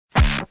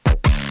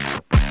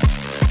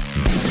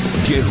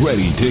Get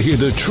ready to hear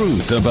the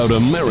truth about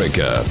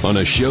America on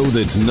a show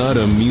that's not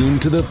immune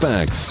to the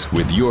facts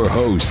with your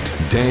host,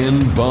 Dan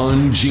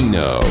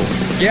Bongino.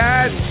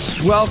 Yes,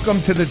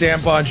 welcome to the Dan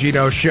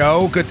Bongino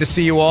Show. Good to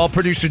see you all.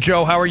 Producer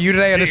Joe, how are you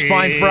today on this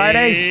fine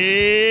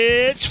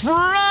Friday? It's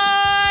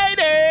Friday,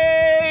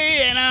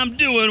 and I'm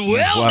doing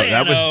well, Wow,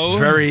 that was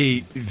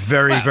very.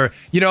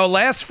 You know,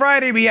 last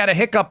Friday we had a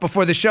hiccup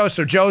before the show,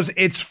 so Joe's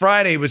It's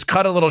Friday was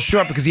cut a little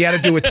short because he had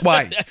to do it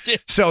twice.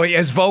 So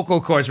his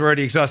vocal cords were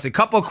already exhausted.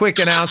 Couple of quick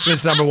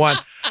announcements. Number one,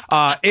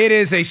 it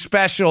is a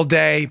special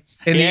day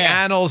in the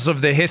annals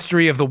of the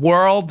history of the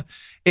world.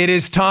 It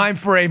is time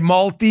for a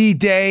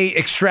multi-day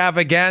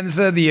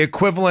extravaganza, the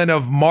equivalent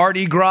of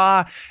Mardi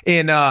Gras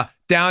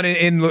down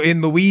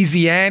in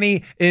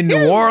Louisiana, in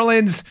New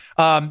Orleans.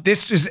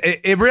 This is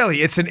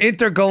it's an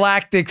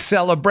intergalactic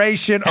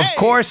celebration. Of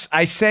course,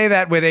 I say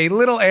that with a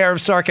little air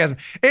of sarcasm.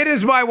 It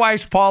is my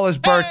wife's Paula's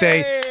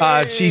birthday.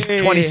 She's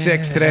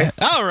 26 today.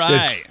 All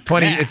right.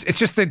 20. Yeah. It's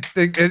just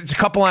it's a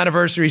couple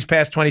anniversaries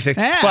past 26.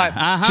 Yeah. But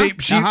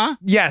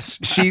yes,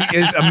 she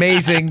is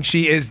amazing.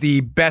 She is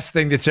the best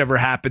thing that's ever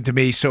happened to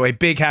me. So a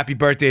big happy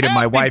birthday to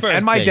my wife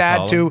and my dad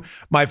Paula. Too.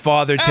 My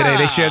father today.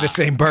 They share the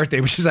same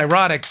birthday, which is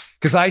ironic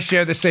because I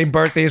share the same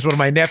birthday as one of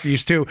my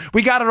nephews too.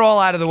 We got it all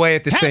out of the way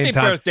at the same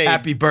time.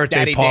 Happy birthday,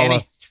 Daddy,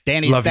 Paula.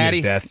 Danny's Love daddy.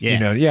 you to death. Yeah. You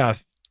know,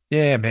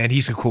 yeah, man,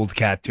 he's a cool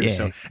cat too. Yeah.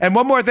 So, and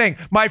one more thing,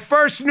 my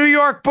first New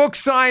York book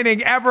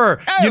signing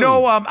ever. Oh. You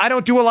know, I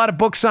don't do a lot of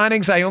book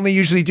signings. I only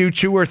usually do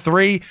 2 or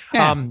 3.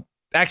 Yeah.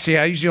 Actually,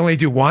 I usually only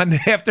do 1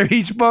 after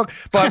each book,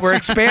 but we're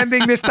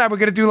expanding this time. We're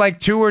going to do like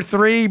 2 or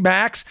 3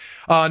 max.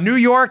 New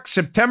York,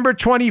 September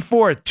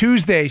 24th,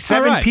 Tuesday,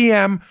 7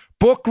 p.m.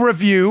 Book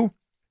review.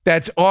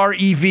 That's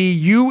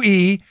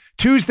REVUE.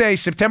 Tuesday,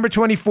 September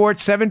 24th,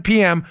 7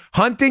 p.m.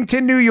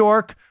 Huntington, New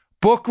York.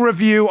 Book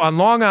review on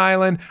Long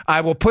Island.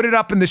 I will put it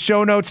up in the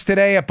show notes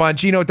today at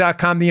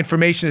Bongino.com. The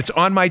information, it's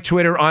on my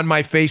Twitter, on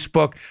my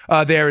Facebook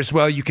there as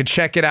well. You can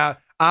check it out.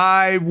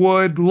 I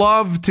would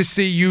love to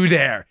see you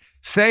there.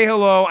 Say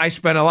hello. I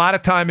spend a lot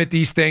of time at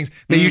these things.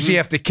 They usually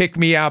have to kick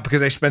me out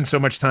because I spend so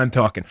much time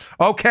talking.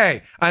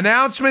 Okay,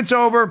 announcements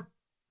over.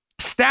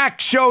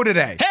 Stacked show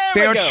today.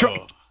 Here we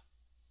go.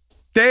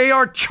 They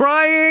are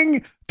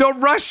trying the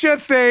Russia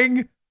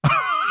thing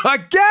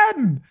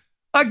again.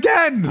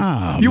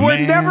 Oh, you were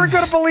man. never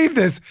going to believe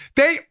this.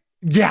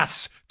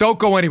 Yes. Don't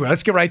go anywhere.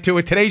 Let's get right to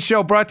it. Today's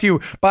show brought to you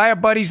by our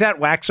buddies at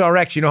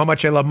WaxRx. You know how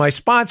much I love my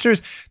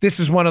sponsors. This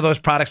is one of those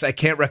products I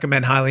can't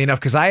recommend highly enough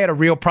because I had a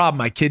real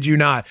problem, I kid you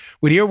not,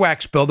 with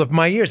earwax buildup in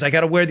my ears. I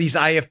got to wear these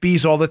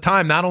IFBs all the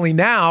time, not only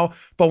now,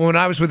 but when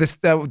I was with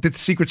the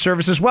Secret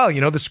Service as well. You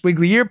know, the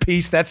squiggly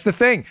earpiece, that's the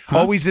thing.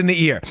 Always in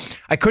the ear.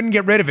 I couldn't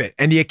get rid of it.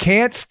 And you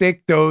can't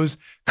stick those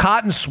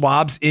cotton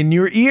swabs in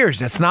your ears.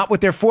 That's not what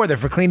they're for. They're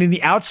for cleaning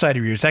the outside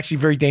of your ears. It's actually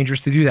very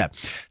dangerous to do that.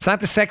 It's not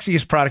the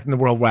sexiest product in the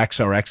world,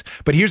 WaxRx,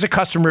 but here's a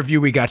customer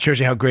review we got. Shows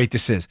you how great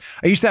this is.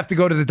 I used to have to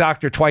go to the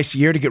doctor twice a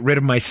year to get rid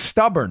of my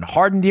stubborn,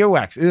 hardened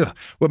earwax. Ugh.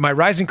 With my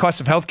rising cost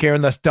of healthcare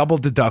and thus double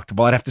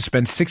deductible, I'd have to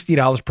spend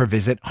 $60 per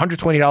visit,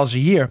 $120 a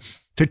year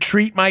to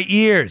treat my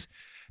ears.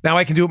 Now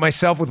I can do it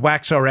myself with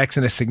WaxRx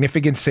and a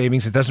significant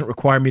savings. It doesn't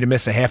require me to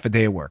miss a half a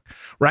day of work.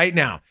 Right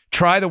now,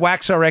 try the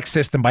WaxRx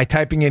system by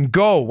typing in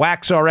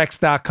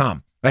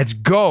GoWaxRx.com. That's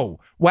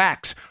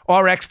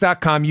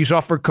GoWaxRx.com. Use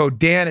offer code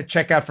Dan at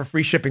checkout for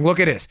free shipping. Look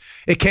at this.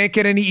 It can't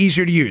get any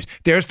easier to use.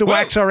 There's the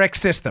WaxRx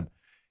system.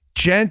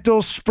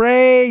 Gentle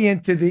spray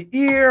into the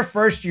ear.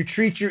 First, you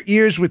treat your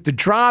ears with the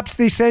drops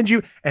they send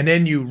you, and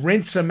then you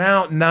rinse them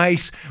out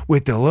nice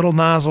with the little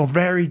nozzle.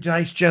 Very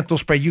nice, gentle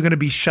spray. You're going to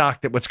be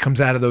shocked at what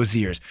comes out of those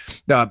ears.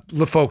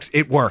 Folks,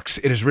 it works.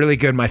 It is really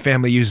good. My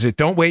family uses it.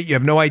 Don't wait. You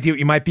have no idea what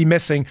you might be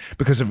missing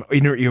because of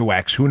inner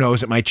earwax. Who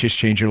knows? It might just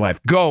change your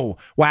life.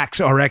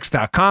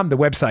 GoWaxRx.com. The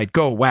website,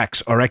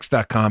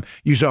 GoWaxRx.com.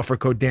 Use offer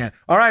code Dan.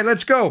 All right,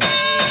 let's go.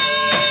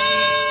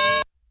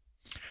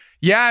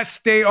 Yes,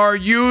 they are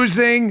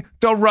using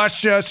the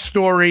Russia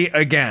story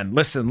again.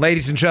 Listen,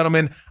 ladies and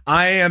gentlemen,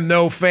 I am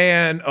no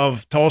fan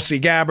of Tulsi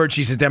Gabbard.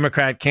 She's a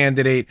Democrat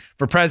candidate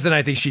for president.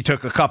 I think she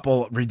took a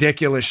couple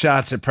ridiculous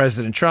shots at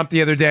President Trump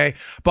the other day.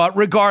 But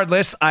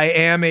regardless, I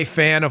am a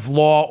fan of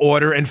law,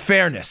 order, and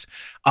fairness.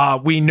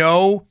 We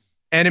know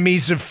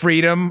enemies of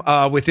freedom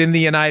within the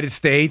United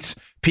States,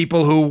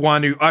 people who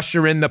want to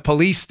usher in the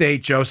police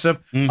state, Joseph,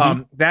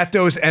 that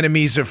those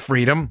enemies of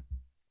freedom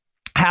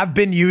have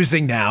been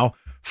using now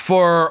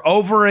for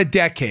over a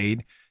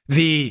decade,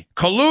 the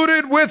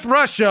colluded with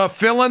Russia,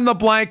 fill in the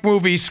blank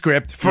movie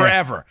script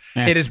forever.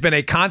 Yeah. It has been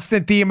a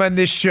constant theme on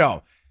this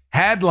show.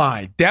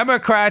 Headline,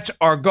 Democrats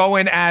are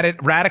going at it,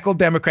 radical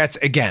Democrats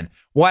again.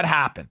 What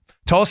happened?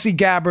 Tulsi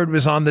Gabbard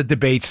was on the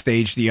debate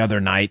stage the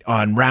other night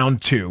on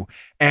round 2,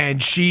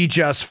 and she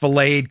just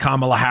filleted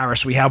Kamala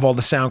Harris. We have all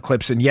the sound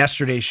clips in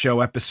yesterday's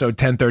show, episode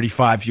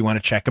 1035, if you want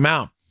to check them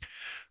out.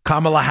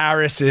 Kamala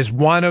Harris is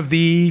one of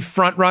the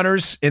front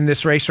runners in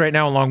this race right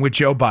now, along with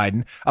Joe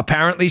Biden.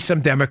 Apparently, some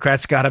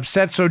Democrats got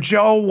upset. So,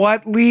 Joe,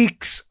 what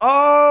leaks?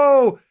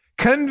 Oh,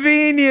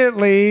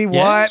 conveniently,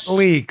 yes. What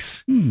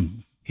leaks?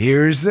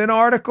 Here's an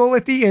article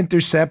at The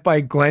Intercept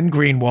by Glenn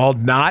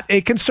Greenwald, not a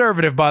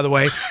conservative, by the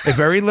way, a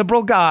very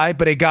liberal guy,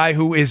 but a guy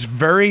who is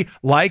very,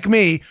 like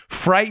me,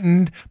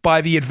 frightened by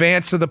the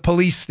advance of the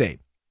police state.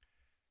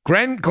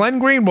 Glenn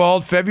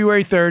Greenwald,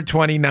 February 3rd,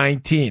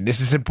 2019.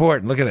 This is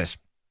important. Look at this.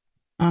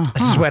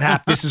 This is what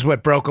happened. This is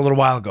what broke a little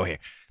while ago here.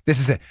 This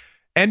is it.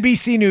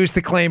 NBC News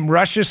to claim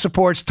Russia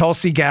supports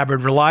Tulsi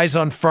Gabbard relies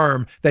on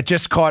firm that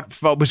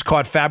was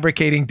caught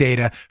fabricating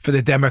data for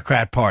the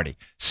Democrat Party.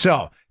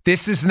 So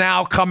this is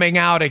now coming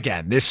out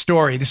again. This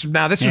story. This was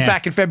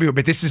back in February,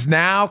 but this is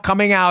now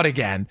coming out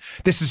again.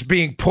 This is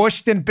being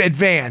pushed and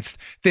advanced.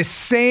 This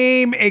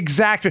same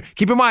exact.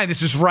 Keep in mind,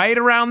 this is right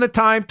around the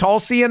time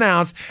Tulsi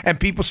announced, and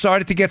people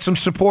started to get some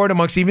support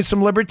amongst even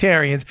some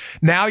libertarians.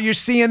 Now you're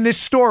seeing this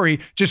story.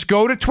 Just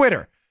go to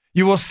Twitter.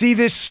 You will see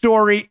this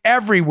story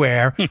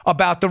everywhere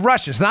about the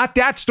Russians. Not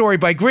that story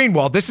by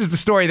Greenwald. This is the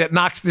story that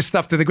knocks this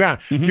stuff to the ground.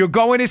 Mm-hmm. You're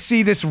going to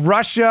see this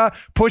Russia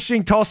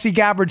pushing Tulsi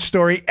Gabbard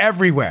story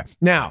everywhere.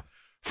 Now,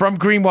 from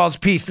Greenwald's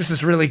piece, this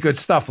is really good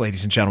stuff,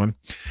 ladies and gentlemen.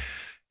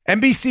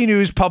 NBC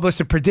News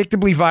published a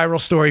predictably viral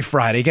story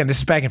Friday. Again, this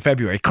is back in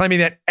February, claiming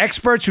that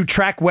experts who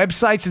track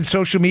websites and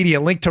social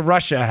media linked to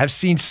Russia have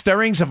seen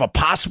stirrings of a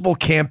possible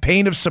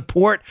campaign of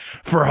support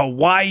for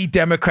Hawaii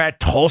Democrat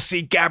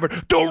Tulsi Gabbard.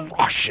 The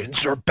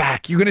Russians are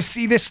back. You're going to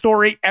see this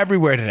story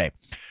everywhere today.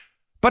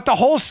 But the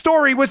whole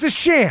story was a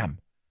sham.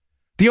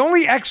 The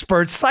only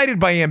expert cited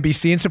by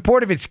NBC in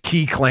support of its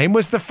key claim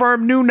was the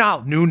firm New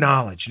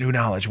Knowledge.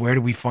 Where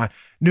do we find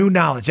New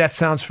Knowledge? That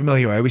sounds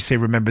familiar. I always say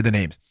remember the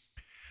names.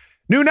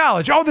 New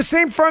Knowledge. Oh, the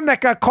same firm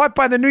that got caught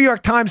by the New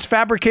York Times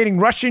fabricating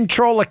Russian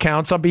troll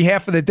accounts on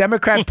behalf of the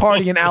Democrat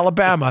Party in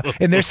Alabama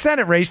in their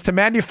Senate race to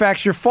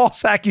manufacture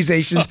false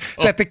accusations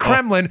that the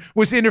Kremlin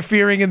was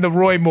interfering in the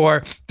Roy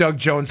Moore, Doug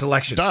Jones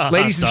election.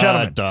 Ladies and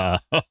gentlemen,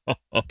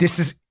 this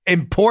is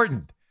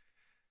important.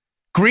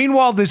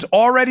 Greenwald has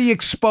already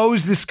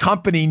exposed this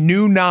company,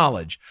 New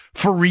Knowledge,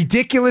 for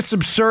ridiculous,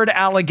 absurd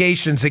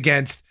allegations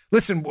against.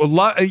 Listen,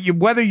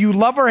 whether you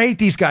love or hate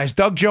these guys,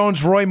 Doug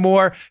Jones, Roy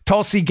Moore,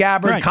 Tulsi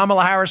Gabbard, right,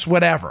 Kamala Harris,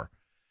 whatever,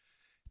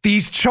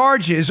 these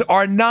charges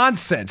are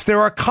nonsense.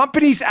 There are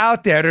companies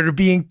out there that are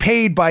being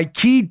paid by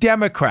key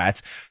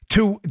Democrats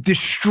to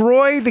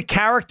destroy the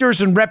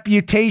characters and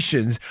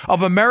reputations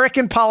of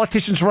American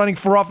politicians running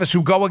for office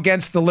who go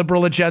against the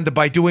liberal agenda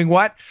by doing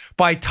what?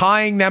 By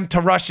tying them to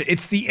Russia.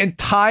 It's the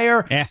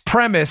entire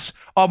premise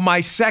of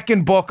my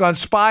second book on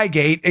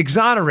Spygate,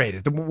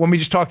 Exonerated, when we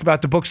just talked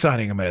about the book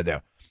signing I'm going to do.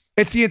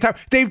 It's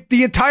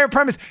the entire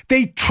premise.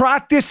 They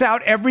trot this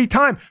out every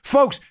time.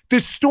 Folks, the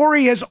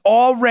story has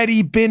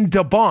already been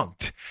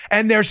debunked,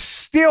 and they're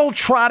still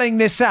trotting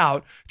this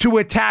out to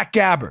attack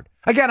Gabbard.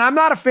 Again, I'm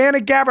not a fan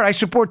of Gabbard. I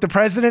support the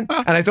president,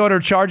 and I thought her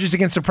charges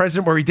against the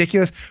president were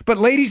ridiculous. But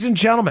ladies and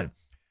gentlemen,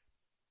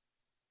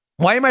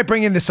 why am I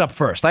bringing this up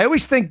first? I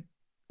always think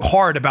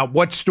hard about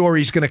what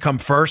story is going to come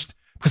first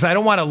because I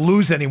don't want to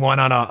lose anyone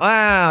on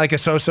a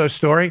so-so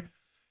story.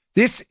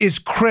 This is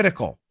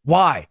critical.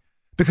 Why?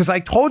 Because I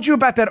told you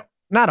about that,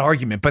 not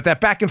argument, but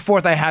that back and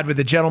forth I had with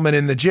the gentleman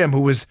in the gym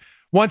who was,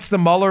 once the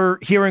Mueller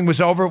hearing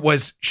was over,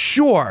 was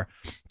sure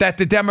that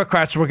the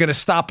Democrats were going to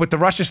stop with the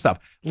Russia stuff.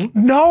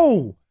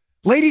 No,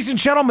 ladies and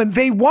gentlemen,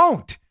 they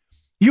won't.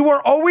 You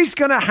are always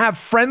going to have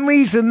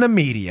friendlies in the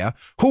media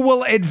who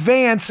will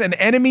advance an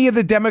enemy of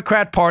the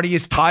Democrat Party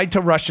is tied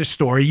to Russia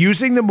story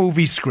using the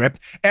movie script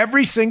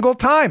every single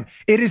time.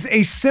 It is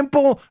a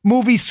simple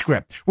movie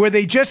script where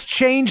they just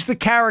change the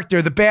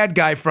character, the bad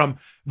guy, from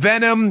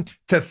Venom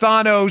to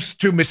Thanos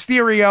to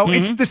Mysterio. Mm-hmm.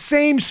 It's the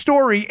same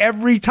story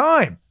every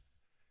time.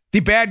 The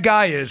bad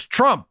guy is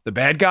Trump. The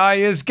bad guy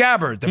is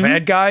Gabbard. The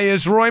bad guy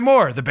is Roy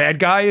Moore. The bad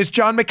guy is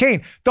John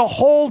McCain. The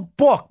whole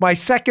book, my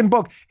second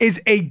book,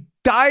 is a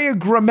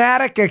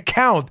diagrammatic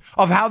account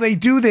of how they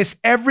do this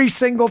every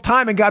single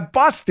time and got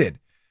busted.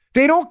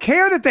 They don't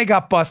care that they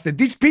got busted.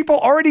 These people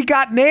already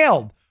got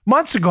nailed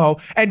months ago.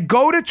 And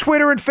go to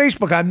Twitter and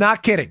Facebook. I'm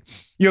not kidding.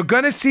 You're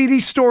going to see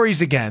these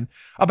stories again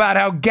about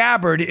how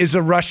Gabbard is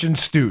a Russian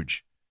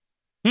stooge.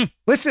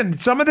 Listen,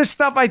 some of this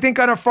stuff I think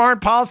on her foreign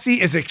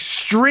policy is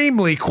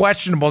extremely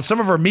questionable. And some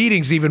of her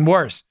meetings even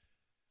worse.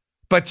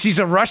 But she's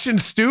a Russian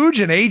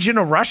stooge, an agent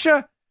of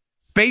Russia,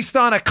 based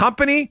on a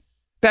company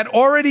that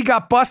already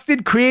got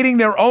busted creating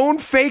their own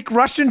fake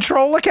Russian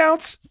troll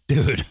accounts?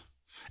 Dude.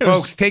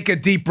 Folks, take a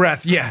deep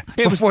breath. Yeah,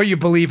 before you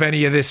believe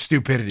any of this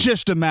stupidity.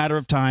 Just a matter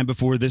of time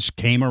before this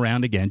came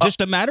around again. Just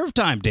a matter of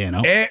time,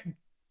 Dano.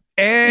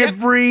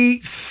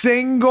 Every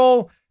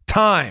single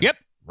time. Yep.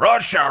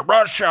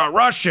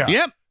 Russia.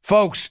 Yep.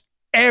 Folks,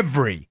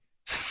 every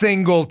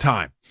single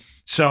time.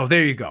 So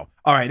there you go.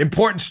 All right,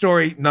 important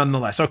story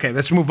nonetheless. Okay,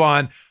 let's move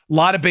on. A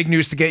lot of big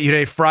news to get you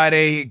today.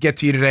 Friday, get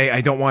to you today.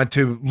 I don't want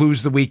to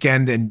lose the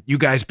weekend and you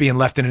guys being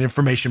left in an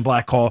information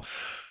black hole.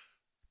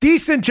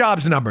 Decent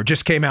jobs number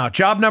just came out.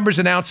 Job numbers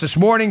announced this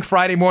morning.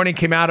 Friday morning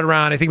came out at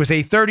around, I think it was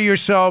 8:30 or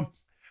so.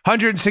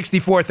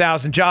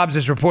 164,000 jobs,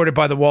 as reported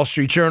by the Wall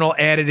Street Journal,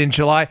 added in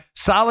July.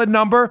 Solid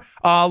number.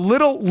 A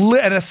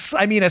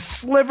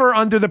sliver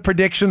under the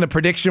prediction. The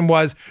prediction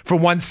was for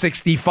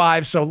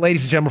 165. So,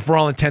 ladies and gentlemen, for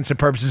all intents and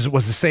purposes, it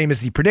was the same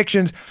as the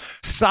predictions.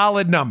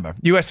 Solid number.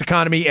 U.S.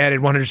 economy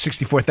added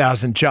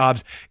 164,000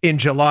 jobs in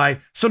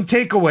July. Some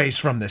takeaways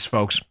from this,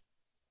 folks.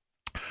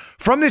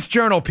 From this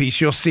journal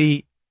piece, you'll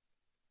see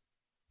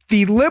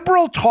the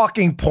liberal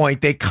talking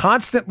point they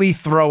constantly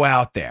throw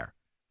out there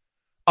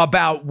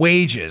about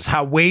wages,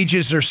 how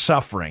wages are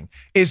suffering,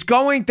 is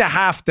going to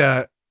have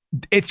to,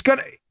 it's going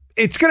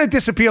to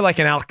disappear like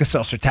an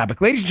Alka-Seltzer tablet.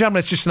 Ladies and gentlemen,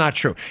 it's just not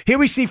true. Here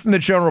we see from the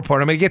Journal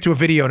Report, I'm going to get to a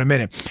video in a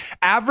minute.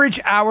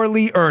 Average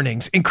hourly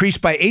earnings increased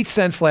by 8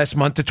 cents last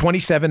month to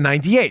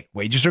 $27.98.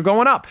 Wages are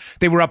going up.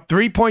 They were up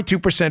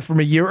 3.2% from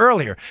a year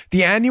earlier.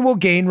 The annual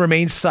gain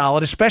remains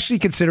solid, especially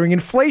considering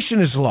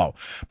inflation is low,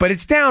 but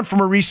it's down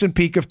from a recent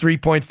peak of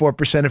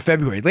 3.4% in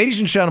February. Ladies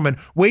and gentlemen,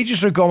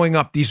 wages are going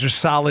up. These are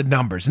solid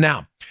numbers.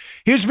 Now,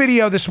 here's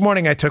video this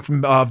morning I took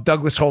from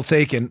Douglas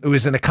Holtz-Eakin, who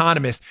is an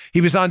economist.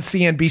 He was on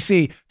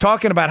CNBC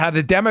talking about how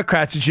the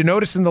Democrats, as you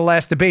noticed in the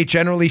last debate,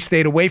 generally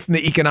stayed away from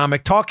the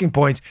economic talking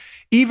points,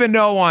 even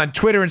though on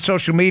Twitter and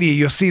social media,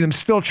 you'll see them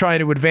still trying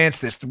to advance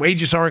this. The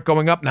wages aren't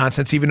going up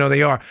nonsense, even though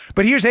they are.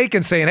 But here's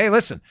Eakin saying, hey,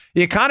 listen,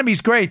 the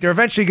economy's great. They're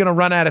eventually going to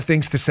run out of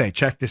things to say.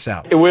 Check this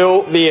out.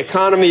 Will the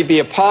economy be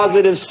a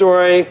positive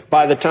story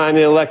by the time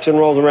the election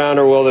rolls around,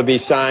 or will there be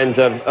signs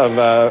of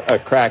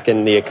a crack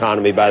in the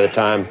economy by the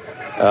time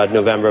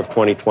November of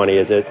 2020?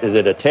 Is it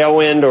a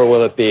tailwind, or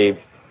will it be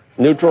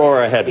neutral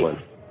or a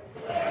headwind?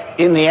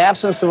 In the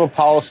absence of a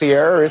policy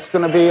error, it's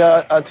going to be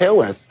a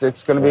tailwind.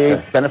 It's going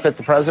to benefit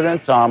the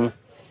president.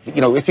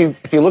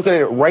 If you look at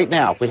it right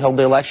now, if we held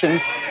the election,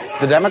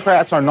 the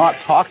Democrats are not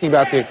talking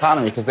about the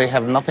economy because they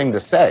have nothing to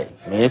say.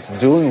 I mean, it's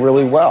doing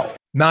really well.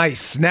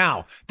 Nice.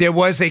 Now, there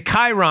was a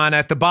Chiron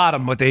at the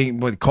bottom, what they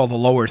would call the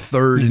lower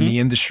third in the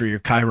industry, or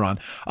Chiron.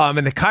 And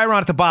the Chiron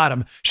at the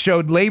bottom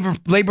showed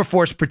labor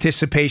force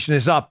participation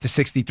is up to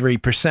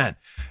 63%,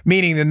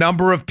 meaning the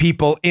number of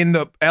people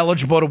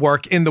eligible to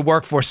work in the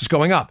workforce is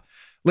going up.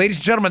 Ladies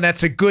and gentlemen,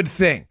 that's a good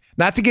thing.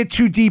 Not to get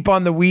too deep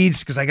on the weeds,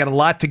 because I got a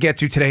lot to get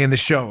to today in the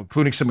show,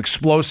 including some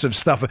explosive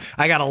stuff.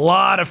 I got a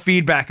lot of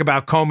feedback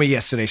about Comey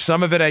yesterday.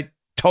 Some of it I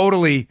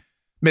totally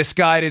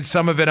misguided,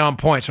 some of it on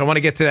point. So I want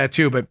to get to that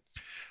too, but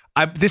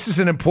this is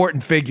an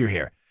important figure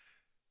here.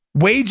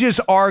 Wages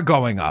are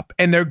going up,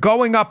 and they're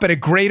going up at a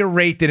greater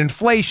rate than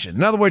inflation.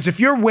 In other words, if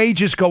your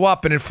wages go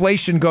up and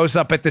inflation goes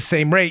up at the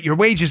same rate, your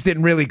wages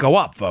didn't really go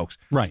up, folks.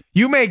 Right.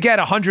 You may get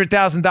a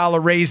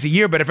 $100,000 raise a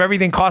year, but if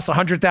everything costs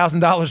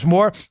 $100,000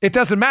 more, it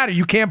doesn't matter.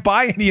 You can't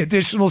buy any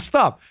additional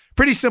stuff.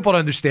 Pretty simple to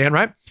understand,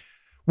 right?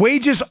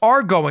 Wages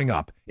are going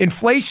up.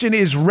 Inflation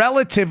is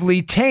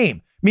relatively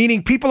tame,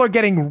 meaning people are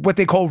getting what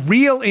they call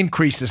real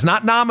increases,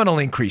 not nominal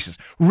increases,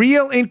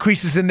 real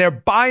increases in their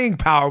buying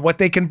power, what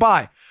they can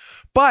buy.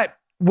 But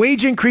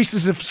wage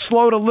increases have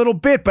slowed a little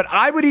bit. But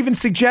I would even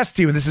suggest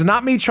to you, and this is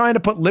not me trying to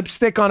put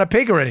lipstick on a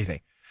pig or anything,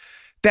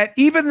 that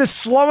even the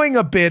slowing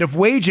a bit of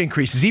wage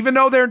increases, even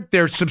though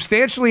they're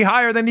substantially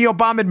higher than the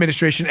Obama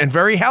administration and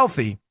very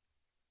healthy,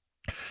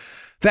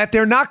 that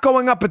they're not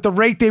going up at the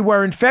rate they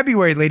were in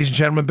February, ladies and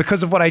gentlemen,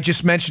 because of what I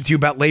just mentioned to you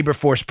about labor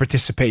force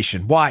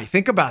participation. Why?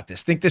 Think about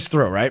this. Think this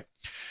through, right?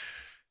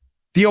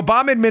 The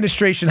Obama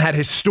administration had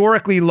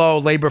historically low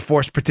labor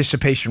force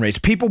participation rates.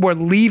 People were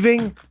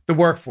leaving the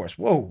workforce.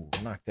 Whoa,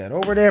 knock that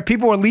over there.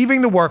 People were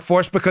leaving the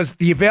workforce because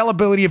the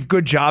availability of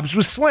good jobs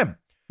was slim.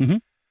 Mm-hmm.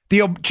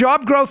 The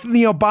job growth in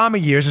the Obama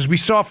years, as we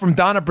saw from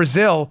Donna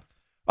Brazile,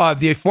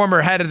 the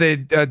former head of the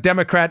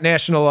Democrat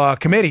National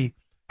Committee,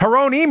 her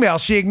own email,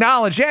 she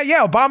acknowledged,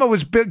 Obama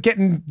was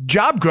getting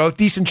job growth,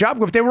 decent job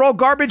growth. They were all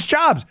garbage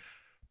jobs.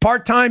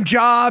 Part-time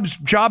jobs,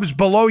 jobs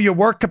below your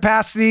work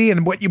capacity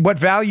and what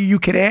value you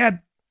could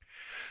add.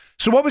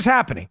 So what was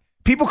happening?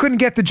 People couldn't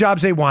get the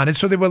jobs they wanted,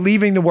 so they were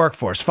leaving the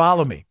workforce.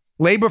 Follow me.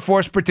 Labor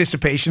force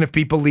participation, if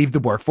people leave the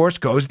workforce,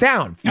 goes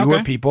down.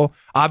 Fewer people,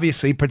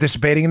 obviously,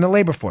 participating in the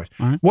labor force.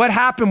 Right. What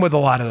happened with a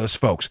lot of those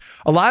folks?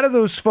 A lot of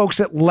those folks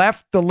that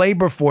left the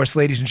labor force,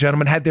 ladies and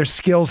gentlemen, had their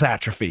skills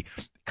atrophy.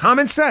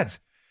 Common sense.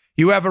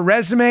 You have a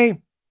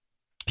resume.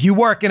 You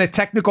work in a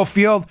technical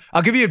field.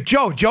 I'll give you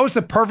Joe. Joe's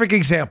the perfect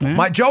example.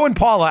 Mm-hmm. Joe and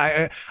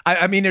Paula,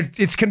 I mean,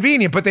 it's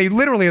convenient, but they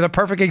literally are the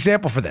perfect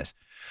example for this.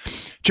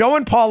 Joe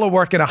and Paula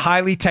work in a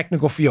highly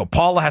technical field.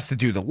 Paula has to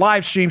do the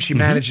live stream. She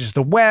manages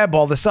the web,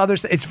 all this other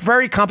stuff. It's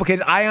very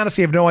complicated. I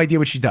honestly have no idea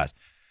what she does.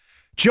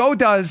 Joe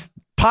does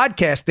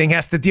podcasting,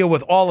 has to deal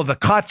with all of the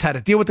cuts, how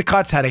to deal with the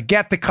cuts, how to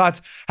get the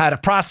cuts, how to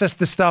process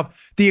the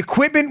stuff. The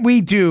equipment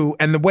we do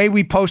and the way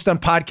we post on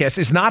podcasts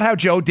is not how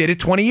Joe did it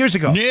 20 years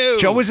ago. No.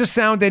 Joe was a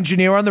sound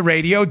engineer on the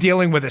radio,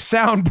 dealing with a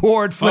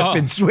soundboard,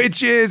 flipping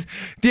switches,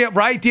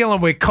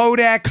 dealing with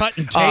codecs,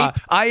 cutting tape,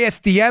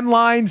 ISDN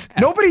lines.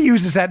 Nobody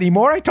uses that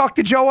anymore. I talked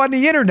to Joe on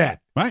the internet.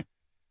 Right.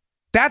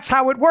 That's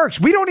how it works.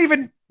 We don't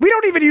even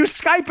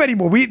use Skype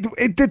anymore.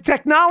 The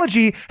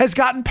technology has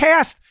gotten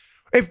past.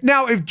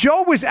 If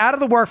Joe was out of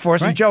the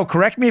workforce, and Joe,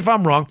 correct me if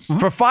I'm wrong,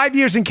 for 5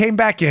 years and came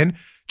back in,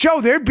 Joe,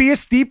 there'd be a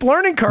steep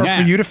learning curve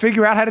for you to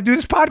figure out how to do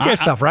this podcast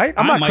stuff, right?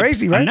 I'm not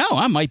crazy, right? No,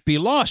 I might be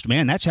lost,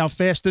 man. That's how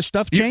fast this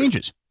stuff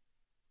changes.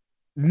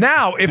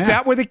 Now, if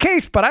that were the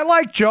case, but I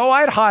like Joe,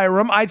 I'd hire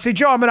him. I'd say,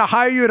 Joe, I'm going to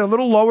hire you at a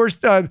little lower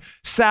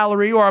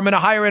salary, or I'm going to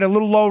hire at a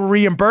little lower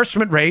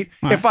reimbursement rate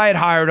if I had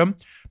hired him,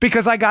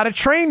 because I got to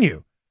train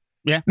you.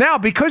 Yeah. Now,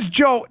 because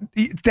Joe,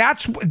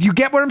 you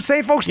get what I'm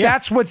saying, folks? Yeah.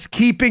 That's what's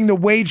keeping the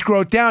wage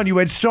growth down. You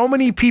had so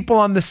many people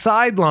on the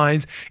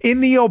sidelines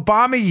in the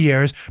Obama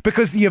years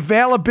because the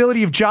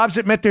availability of jobs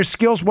that met their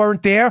skills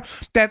weren't there,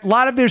 that a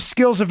lot of their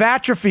skills have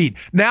atrophied.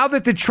 Now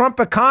that the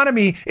Trump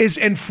economy is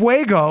in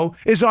fuego,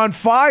 is on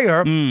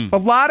fire, a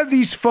lot of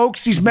these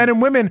folks, these men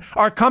and women,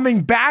 are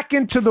coming back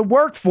into the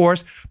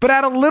workforce, but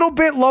at a little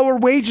bit lower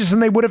wages than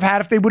they would have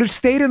had if they would have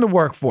stayed in the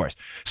workforce.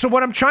 So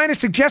what I'm trying to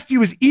suggest to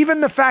you is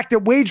even the fact that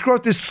wage growth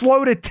is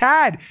slowed a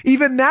tad,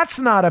 even that's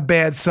not a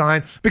bad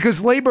sign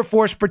because labor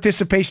force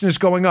participation is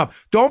going up.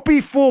 Don't be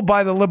fooled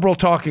by the liberal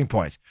talking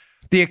points.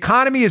 The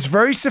economy is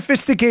very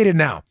sophisticated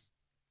now.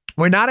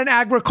 We're not an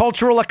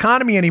agricultural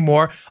economy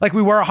anymore like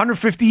we were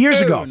 150 years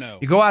ago. No.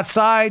 You go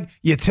outside,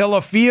 you till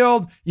a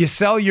field, you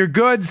sell your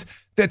goods.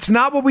 That's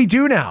not what we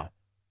do now.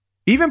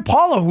 Even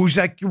Paula, who's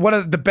like one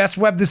of the best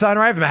web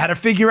designer I've ever had to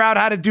figure out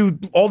how to do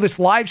all this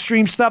live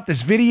stream stuff,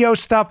 this video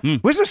stuff.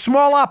 It was a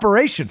small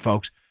operation,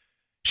 folks.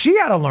 She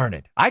had to learn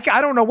it. I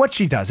don't know what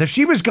she does. If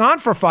she was gone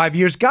for 5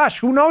 years, gosh,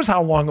 who knows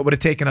how long it would have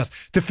taken us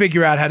to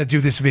figure out how to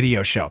do this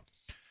video show.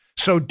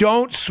 So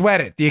don't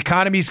sweat it. The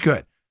economy's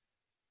good.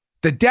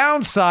 The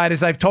downside,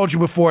 as I've told you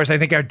before, is I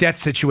think our debt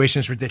situation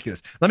is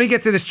ridiculous. Let me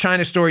get to this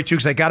China story, too,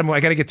 because I got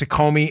to get to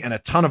Comey and a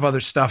ton of other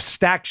stuff.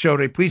 Stacked show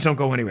today. Please don't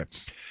go anywhere.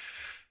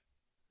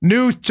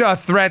 New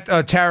threat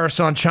tariffs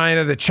on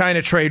China. The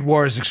China trade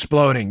war is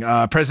exploding.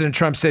 President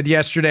Trump said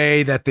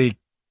yesterday that the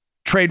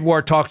trade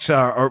talks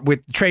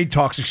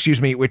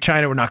with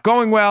China were not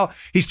going well.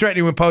 He's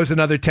threatening to impose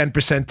another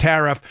 10%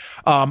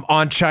 tariff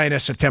on China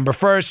September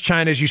 1st.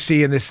 China, as you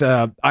see in this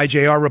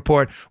IJR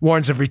report,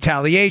 warns of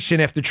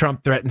retaliation after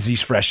Trump threatens these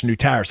fresh new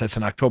tariffs. That's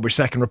an October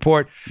 2nd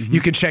report.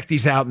 You can check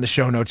these out in the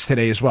show notes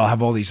today as well. I'll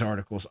have all these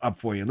articles up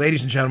for you.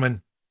 Ladies and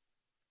gentlemen,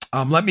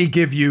 let me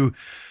give you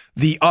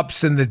the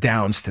ups and the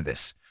downs to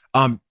this.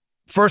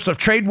 First off,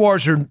 trade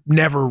wars are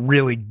never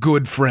really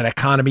good for an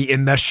economy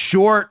in the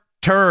short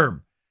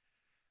term.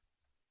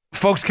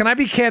 Folks, can I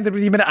be candid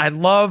with you a minute? I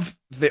love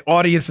the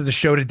audience of the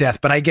show to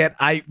death, but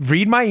I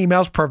read my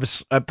emails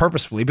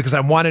purposefully because I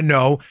want to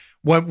know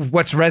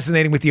what's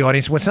resonating with the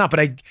audience and what's not.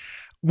 But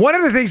one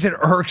of the things that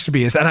irks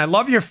me is, and I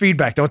love your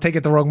feedback, don't take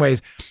it the wrong way,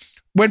 is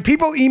when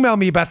people email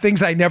me about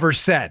things I never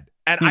said,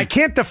 and I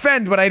can't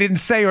defend what I didn't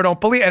say or don't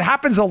believe. It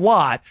happens a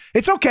lot.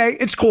 It's okay.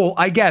 It's cool.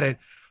 I get it.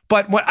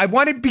 But I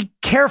want to be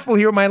careful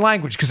here with my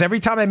language because every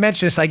time I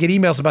mention this, I get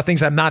emails about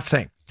things I'm not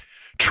saying.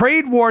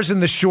 Trade wars in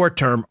the short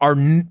term are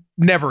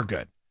never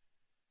good.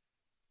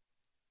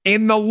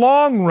 In the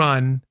long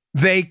run,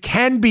 they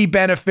can be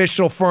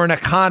beneficial for an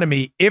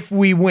economy if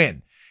we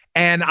win.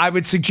 And I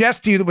would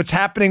suggest to you that what's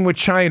happening with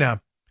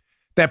China,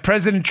 that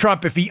President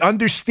Trump, if he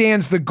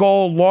understands the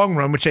goal long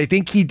run, which I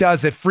think he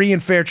does, that free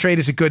and fair trade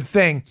is a good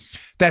thing,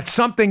 that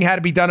something had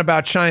to be done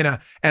about China.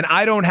 And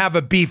I don't have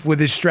a beef with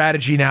his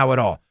strategy now at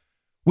all.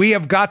 We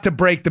have got to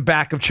break the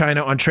back of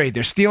China on trade.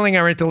 They're stealing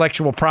our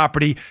intellectual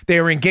property. They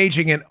are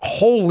engaging in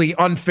wholly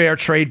unfair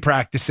trade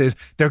practices.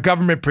 Their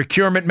government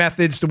procurement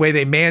methods, the way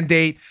they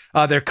mandate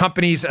their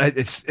companies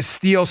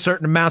steal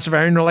certain amounts of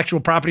our intellectual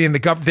property, and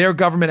their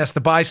government has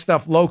to buy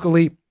stuff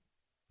locally.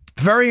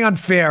 Very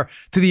unfair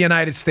to the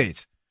United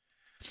States.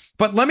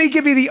 But let me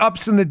give you the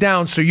ups and the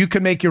downs so you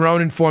can make your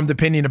own informed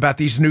opinion about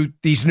these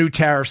new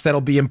tariffs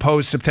that'll be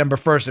imposed September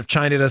 1st if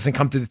China doesn't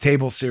come to the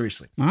table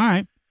seriously. All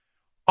right.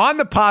 On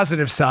the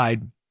positive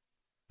side,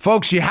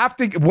 folks, you have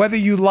to, whether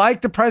you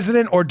like the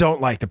president or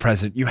don't like the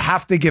president, you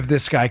have to give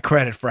this guy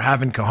credit for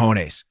having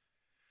cojones.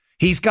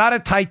 He's got a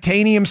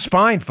titanium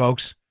spine,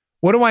 folks.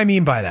 What do I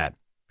mean by that?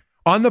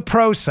 On the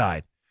pro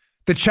side,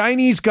 the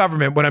Chinese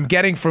government, what I'm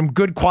getting from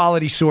good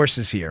quality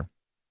sources here,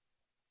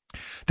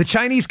 the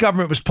Chinese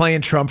government was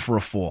playing Trump for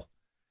a fool.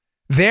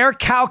 Their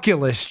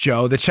calculus,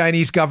 Joe, the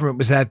Chinese government,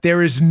 was that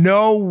there is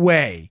no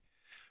way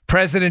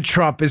President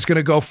Trump is going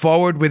to go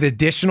forward with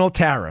additional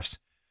tariffs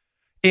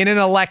in an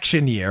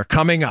election year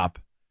coming up,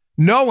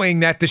 knowing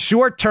that the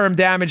short-term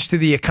damage to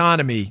the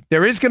economy,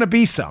 there is going to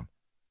be some.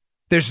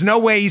 There's no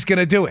way he's going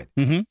to do it.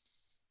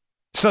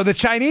 So the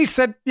Chinese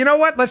said, you know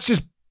what? Let's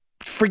just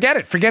forget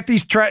it. Forget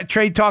these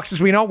trade talks as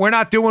we know. We're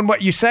not doing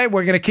what you say.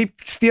 We're going to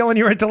keep stealing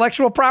your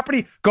intellectual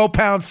property. Go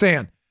pound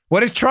sand. What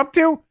does Trump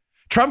do?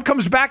 Trump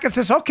comes back and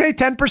says, okay,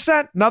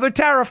 10%, another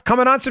tariff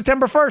coming on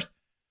September 1st.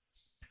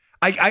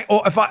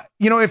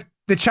 If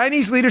the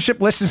Chinese leadership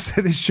listens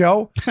to this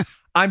show,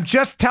 I'm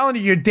just telling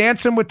you, you're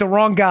dancing with the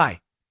wrong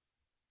guy.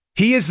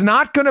 He is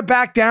not going to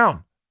back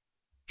down.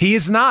 He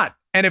is not.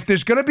 And if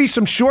there's going to be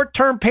some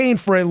short-term pain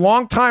for a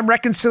long-time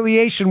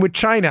reconciliation with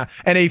China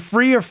and a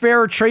free or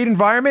fairer trade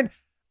environment,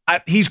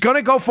 he's going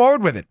to go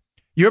forward with it.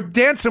 You're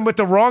dancing with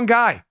the wrong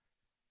guy.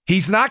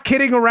 He's not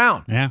kidding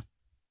around. Yeah.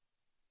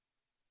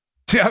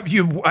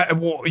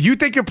 You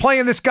think you're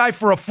playing this guy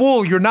for a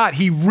fool? You're not.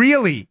 He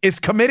really is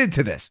committed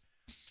to this.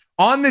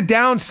 On the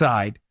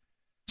downside,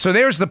 so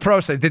there's the pro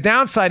side. The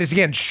downside is,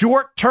 again,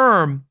 short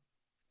term,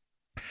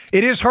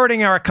 it is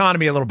hurting our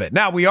economy a little bit.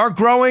 Now, we are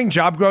growing.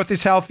 Job growth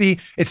is healthy.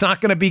 It's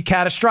not going to be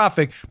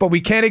catastrophic, but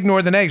we can't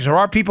ignore the negatives. There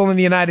are people in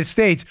the United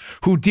States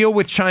who deal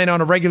with China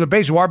on a regular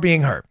basis who are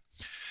being hurt.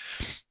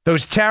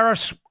 Those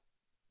tariffs,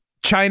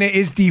 China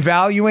is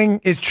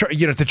devaluing,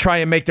 to try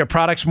and make their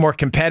products more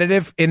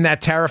competitive in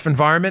that tariff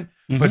environment.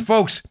 Mm-hmm. But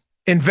folks,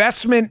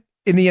 investment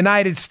in the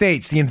United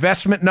States, the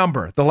investment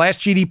number, the last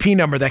GDP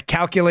number that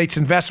calculates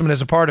investment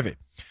as a part of it.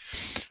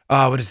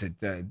 What is it?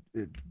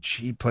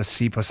 G plus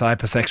C plus I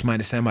plus X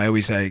minus M. I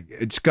always say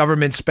it's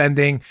government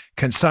spending,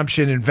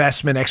 consumption,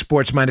 investment,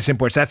 exports minus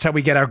imports. That's how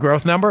we get our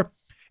growth number.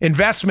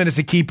 Investment is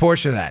a key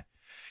portion of that.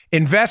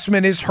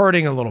 Investment is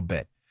hurting a little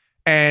bit.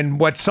 And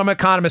what some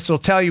economists will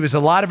tell you is a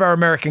lot of our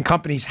American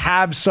companies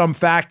have some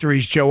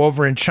factories, Joe,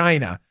 over in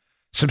China,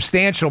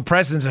 substantial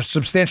presence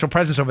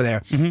over there.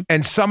 Mm-hmm.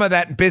 And some of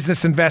that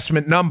business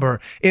investment number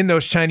in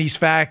those Chinese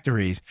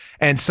factories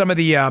and some of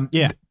the,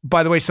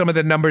 by the way, some of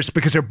the numbers,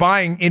 because they're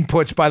buying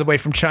inputs, by the way,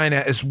 from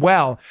China as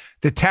well,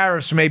 the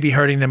tariffs may be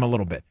hurting them a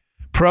little bit.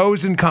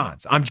 Pros and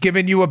cons. I'm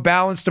giving you a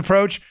balanced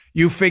approach.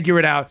 You figure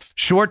it out.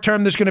 Short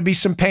term, there's going to be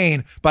some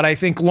pain, but I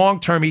think long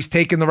term, he's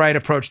taking the right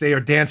approach. They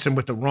are dancing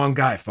with the wrong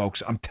guy,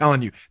 folks. I'm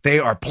telling you, they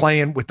are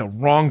playing with the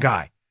wrong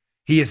guy.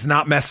 He is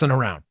not messing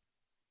around.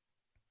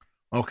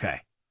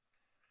 Okay.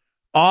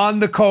 On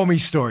the Comey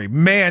story,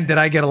 man, did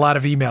I get a lot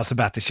of emails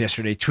about this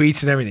yesterday,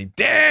 tweets and everything.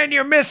 Dan,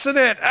 you're missing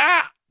it.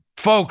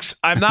 Folks,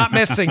 I'm not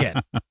missing it.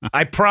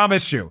 I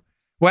promise you.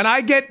 When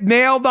I get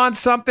nailed on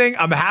something,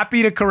 I'm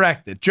happy to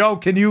correct it. Joe,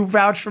 can you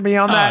vouch for me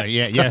on that?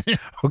 Yeah.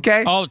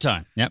 Okay? All the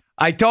time. Yep.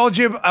 I told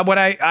you what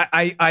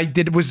I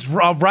did was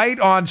right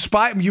on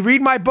Spy. You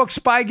read my book,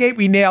 Spygate,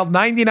 we nailed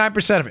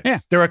 99% of it. Yeah.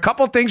 There are a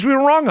couple of things we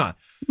were wrong on.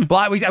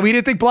 We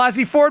didn't think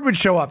Blasey Ford would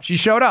show up. She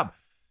showed up.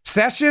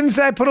 Sessions,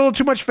 I put a little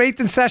too much faith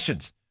in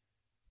Sessions.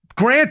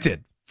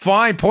 Granted.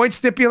 Fine. Point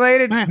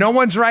stipulated. No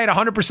one's right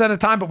 100% of the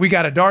time, but we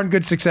got a darn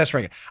good success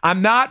rate.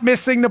 I'm not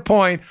missing the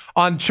point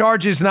on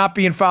charges not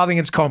being filed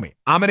against Comey.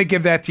 I'm going to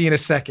give that to you in a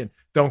second.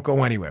 Don't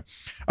go anywhere.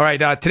 All right.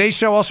 Today's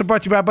show also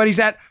brought to you by our buddies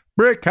at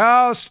Brick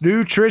House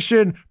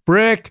Nutrition.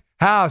 Brick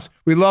House.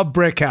 We love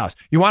Brick House.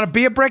 You want to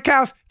be a Brick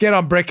House? Get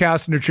on Brick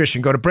House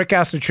Nutrition. Go to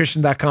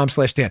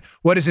brickhousenutrition.com/Dan.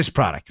 What is this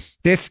product?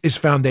 This is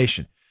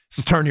Foundation.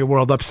 To turn your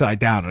world upside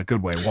down in a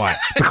good way. Why?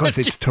 Because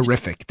it's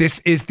terrific. This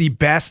is the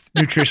best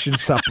nutrition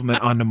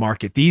supplement on the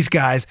market. These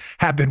guys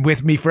have been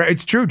with me for,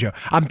 it's true, Joe.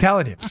 I'm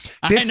telling you.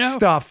 This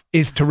stuff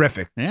is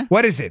terrific. Yeah.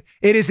 What is it?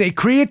 It is a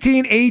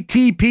creatine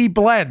ATP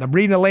blend. I'm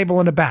reading the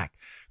label in the back.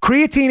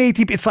 Creatine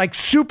ATP, it's like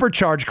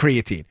supercharged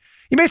creatine.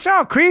 You may say,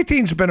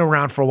 creatine's been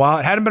around for a while.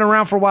 It hadn't been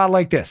around for a while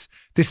like this.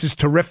 This is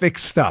terrific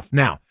stuff.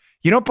 Now,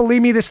 you don't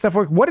believe me this stuff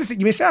works? What is it?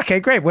 You may say, okay,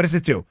 great. What does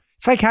it do?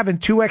 It's like having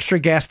 2 extra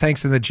gas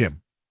tanks in the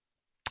gym.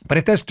 But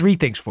it does 3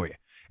 things for you.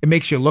 It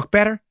makes you look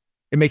better,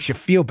 it makes you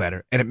feel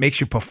better, and it makes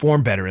you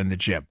perform better in the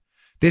gym.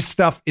 This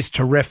stuff is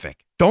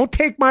terrific. Don't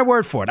take my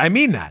word for it. I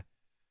mean that.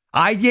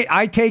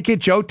 I take it.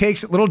 Joe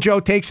takes it. Little Joe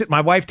takes it. My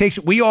wife takes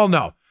it. We all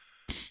know.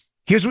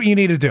 Here's what you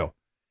need to do.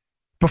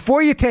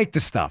 Before you take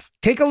the stuff,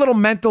 take a little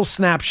mental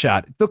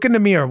snapshot. Look in the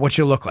mirror what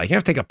you look like. You don't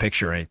have to take a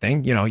picture or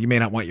anything. You know, you may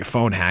not want your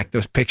phone hacked.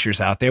 Those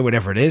pictures out there,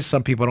 whatever it is.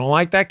 Some people don't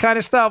like that kind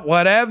of stuff.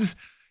 Whatevs.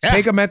 Yeah.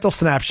 Take a mental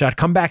snapshot.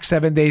 Come back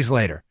 7 days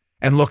later.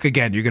 And look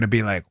again, you're going to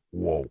be like,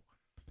 whoa.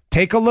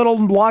 Take a little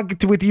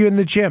log with you in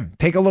the gym.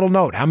 Take a little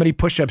note. How many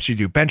push-ups you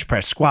do, bench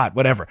press, squat,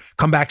 whatever.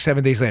 Come back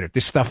 7 days later.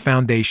 This stuff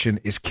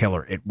Foundation is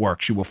killer. It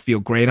works. You will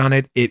feel great on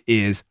it. It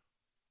is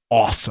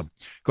awesome.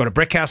 Go to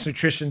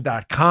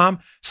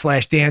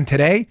brickhousenutrition.com/Dan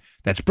today.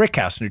 That's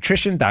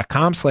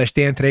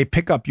brickhousenutrition.com/Dan today.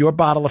 Pick up your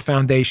bottle of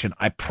Foundation.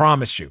 I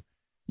promise you,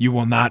 you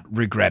will not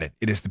regret it.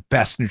 It is the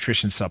best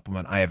nutrition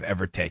supplement I have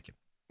ever taken.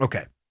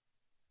 Okay.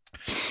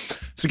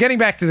 So getting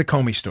back to the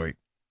Comey story.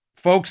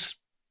 Folks,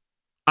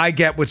 I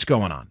get what's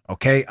going on,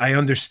 okay? I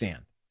understand.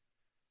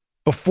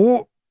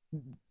 Before,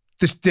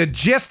 the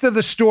gist of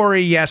the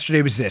story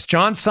yesterday was this.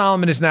 John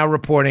Solomon is now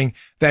reporting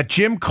that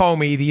Jim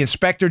Comey, the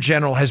Inspector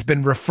General, has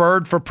been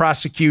referred for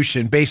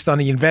prosecution based on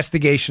the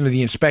investigation of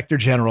the Inspector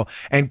General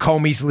and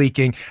Comey's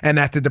leaking, and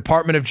that the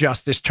Department of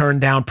Justice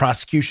turned down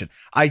prosecution.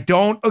 I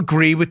don't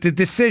agree with the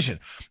decision.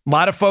 A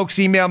lot of folks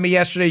emailed me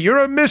yesterday,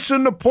 you're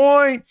missing the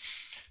point.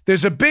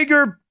 There's a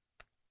bigger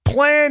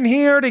plan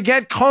here to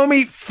get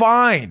Comey.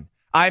 Fine.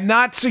 I'm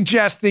not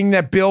suggesting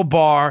that Bill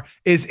Barr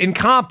is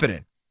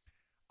incompetent.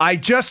 I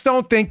just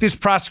don't think this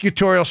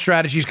prosecutorial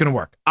strategy is going to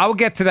work. I will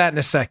get to that in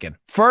a second.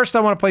 First, I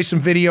want to play some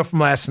video from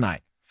last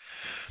night.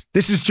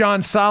 This is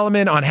John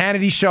Solomon on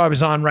Hannity's show. I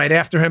was on right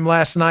after him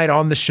last night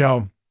on the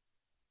show.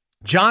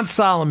 John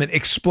Solomon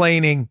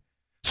explaining.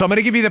 So I'm going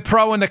to give you the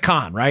pro and the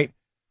con, right?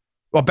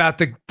 About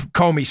the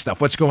Comey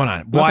stuff, what's going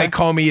on, why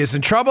Comey is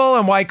in trouble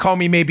and why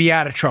Comey may be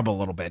out of trouble a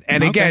little bit.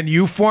 And again,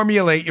 you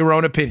formulate your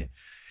own opinion.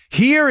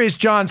 Here is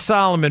John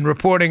Solomon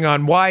reporting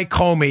on why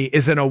Comey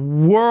is in a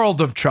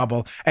world of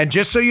trouble. And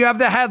just so you have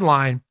the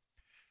headline,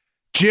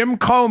 Jim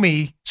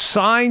Comey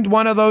signed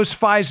one of those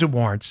FISA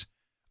warrants,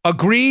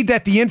 agreed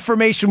that the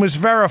information was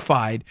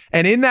verified,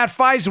 and in that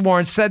FISA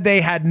warrant said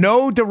they had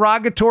no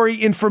derogatory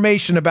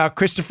information about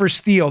Christopher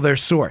Steele, their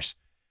source.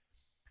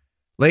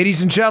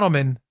 Ladies and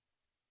gentlemen,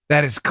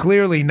 that is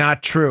clearly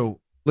not true.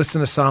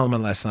 Listen to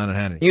Solomon last night on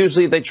Hannity.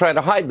 Usually they try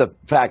to hide the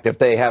fact if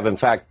they have, in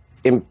fact,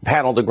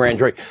 impaneled a grand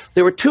jury.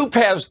 There were two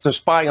paths to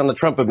spying on the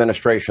Trump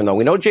administration, though.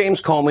 We know James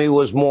Comey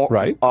was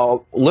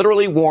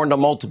literally warned on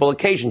multiple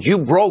occasions. You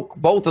broke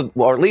both of,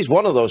 or at least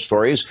one of those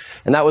stories,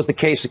 and that was the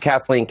case of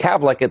Kathleen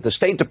Kavlik at the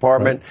State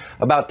Department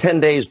about 10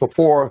 days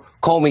before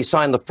Comey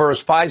signed the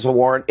first FISA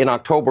warrant in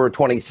October of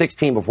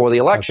 2016 before the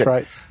election.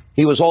 That's right.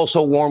 He was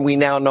also warned, we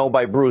now know,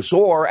 by Bruce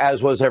Orr,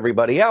 as was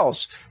everybody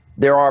else.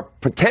 There are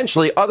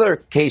potentially other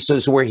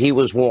cases where he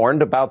was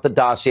warned about the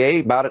dossier,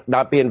 about it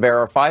not being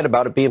verified,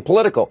 about it being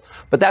political.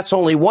 But that's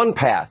only one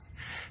path.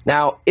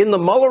 Now, in the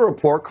Mueller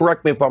report,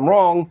 correct me if I'm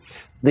wrong,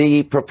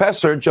 the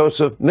professor,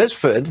 Joseph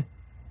Misford,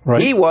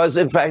 he was,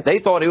 in fact, they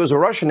thought he was a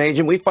Russian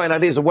agent. We find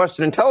out he's a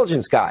Western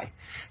intelligence guy.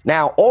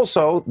 Now,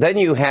 also, then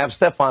you have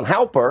Stefan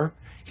Halper.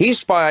 He's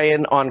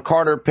spying on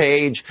Carter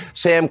Page,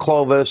 Sam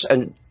Clovis,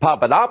 and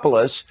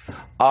Papadopoulos.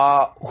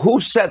 Who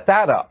set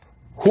that up?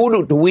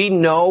 Do we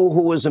know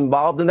who was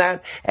involved in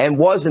that? And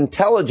was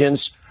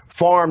intelligence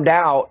farmed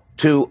out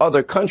to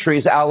other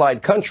countries,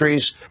 allied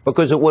countries,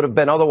 because it would have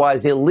been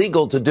otherwise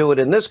illegal to do it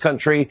in this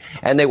country,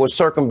 and they were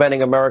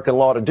circumventing American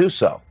law to do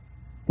so?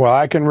 Well,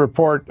 I can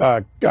report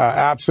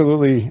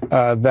absolutely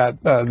that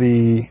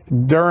the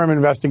Durham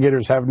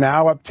investigators have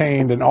now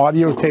obtained an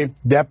audio tape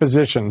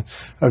deposition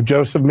of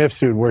Joseph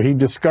Mifsud, where he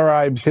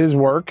describes his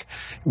work,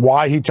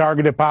 why he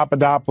targeted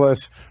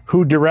Papadopoulos,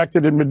 who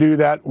directed him to do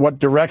that, what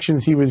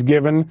directions he was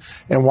given,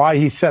 and why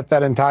he set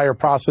that entire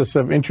process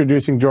of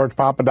introducing George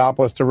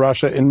Papadopoulos to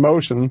Russia in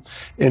motion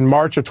in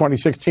March of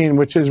 2016,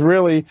 which is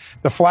really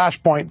the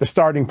flashpoint, the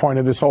starting point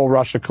of this whole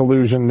Russia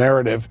collusion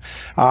narrative.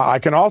 I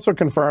can also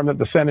confirm that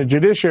the Senate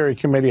Judiciary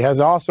Committee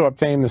has also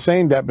obtained the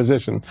same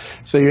deposition.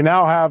 So you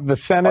now have the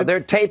Senate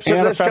there tapes and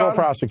of a this, federal John?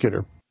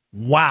 prosecutor.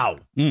 Wow.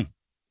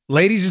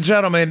 Ladies and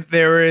gentlemen,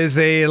 there is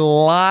a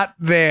lot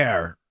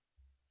there.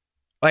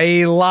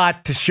 A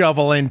lot to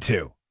shovel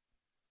into.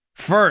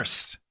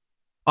 First,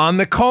 on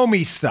the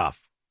Comey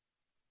stuff,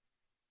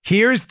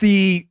 here's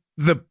the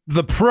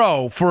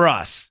pro for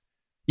us.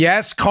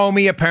 Yes,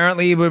 Comey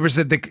apparently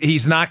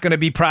he's not going to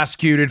be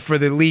prosecuted for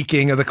the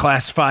leaking of the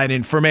classified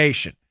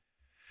information.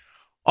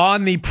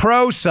 On the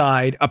pro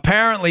side,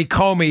 apparently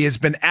Comey has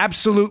been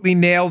absolutely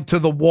nailed to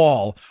the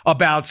wall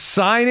about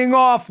signing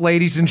off,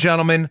 ladies and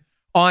gentlemen,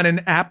 on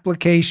an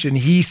application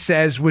he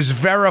says was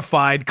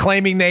verified,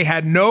 claiming they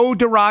had no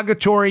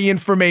derogatory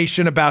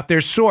information about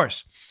their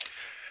source.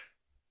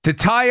 To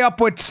tie up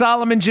what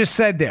Solomon just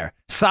said there,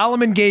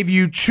 Solomon gave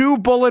you 2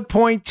 bullet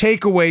point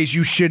takeaways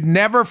you should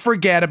never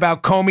forget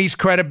about Comey's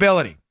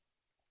credibility.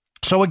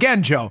 So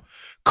again, Joe,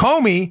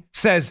 Comey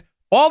says,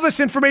 all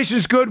this information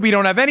is good. We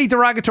don't have any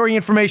derogatory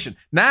information.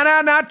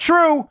 Not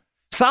true.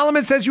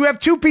 Solomon says you have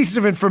 2 pieces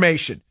of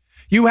information.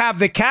 You have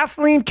the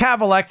Kathleen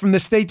Kavlik from the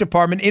State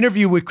Department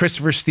interview with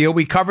Christopher Steele.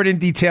 We covered in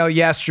detail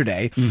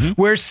yesterday,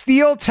 where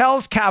Steele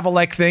tells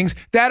Kavlik things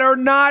that are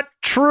not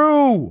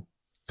true.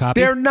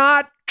 They're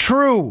not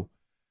true.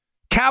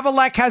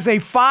 Kavlik has a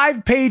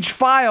 5-page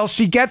file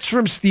she gets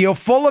from Steele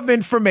full of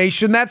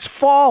information that's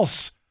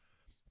false.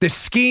 The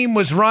scheme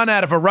was run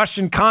out of a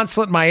Russian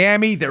consulate in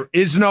Miami. There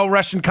is no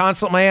Russian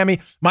consulate in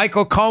Miami.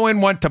 Michael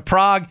Cohen went to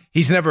Prague.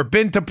 He's never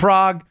been to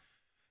Prague.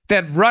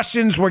 That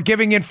Russians were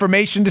giving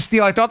information to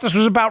Steele. I thought this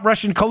was about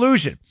Russian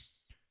collusion.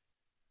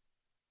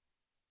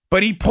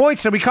 But he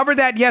points, and we covered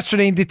that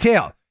yesterday in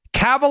detail.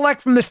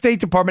 Kavlik from the State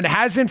Department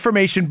has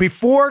information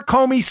before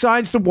Comey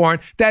signs the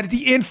warrant that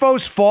the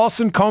info's false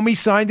and Comey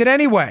signed it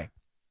anyway.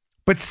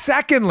 But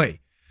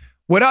secondly,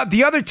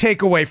 the other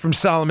takeaway from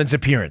Solomon's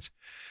appearance?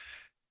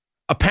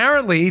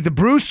 Apparently, the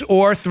Bruce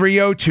Orr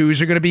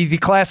 302s are going to be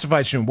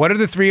declassified soon. What are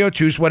the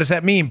 302s? What does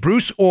that mean?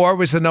 Bruce Orr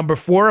was the number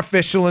 4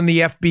 official in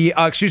the in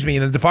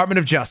the Department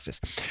of Justice.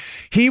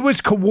 He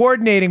was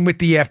coordinating with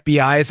the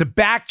FBI as a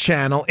back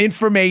channel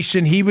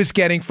information he was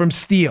getting from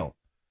Steele.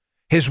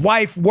 His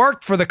wife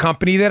worked for the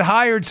company that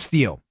hired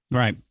Steele.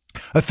 Right.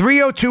 A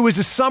 302 is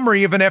a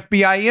summary of an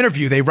FBI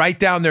interview. They write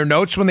down their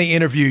notes when they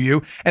interview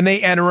you, and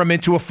they enter them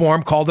into a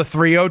form called a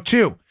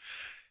 302.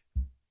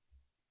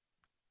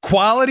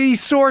 Quality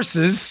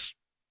sources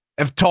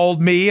have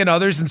told me, and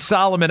others, and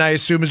Solomon, I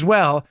assume as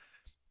well,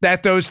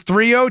 that those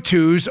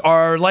 302s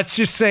are, let's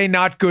just say,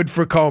 not good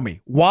for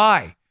Comey.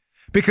 Why?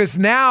 Because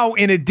now,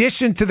 in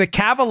addition to the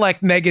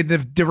Kavlik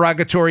negative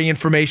derogatory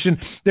information,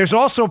 there's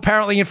also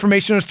apparently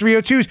information in those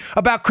 302s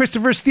about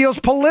Christopher Steele's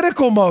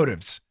political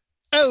motives.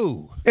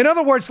 Oh. In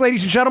other words,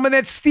 ladies and gentlemen,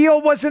 that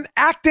Steele wasn't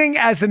acting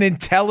as an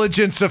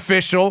intelligence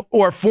official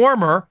or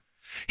former.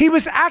 He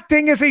was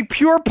acting as a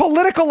pure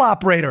political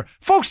operator.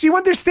 Folks, do you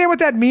understand what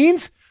that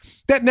means?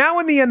 That now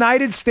in the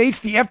United States,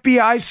 the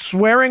FBI is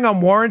swearing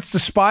on warrants to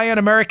spy on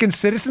American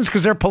citizens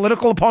because their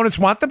political opponents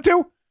want them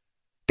to?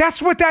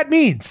 That's what that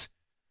means.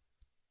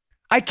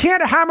 I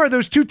can't hammer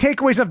those two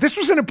takeaways up. This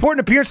was an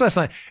important appearance last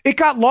night. It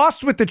got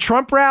lost with the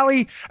Trump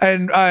rally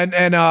and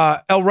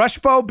El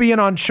Rushbo being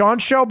on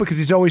Sean's show because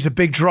he's always a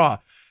big draw.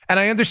 And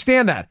I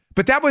understand that.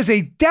 But that was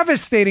a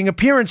devastating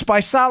appearance by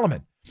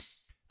Solomon.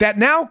 That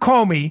now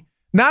Comey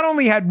not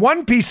only had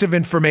one piece of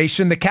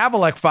information, the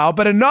Kavalek file,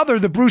 but another,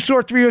 the Bruce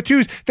Orr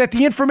 302s, that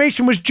the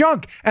information was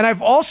junk. And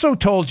I've also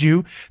told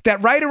you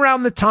that right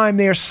around the time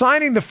they are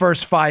signing the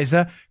first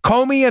FISA,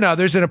 Comey and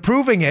others, and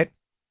approving it,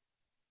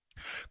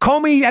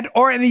 Comey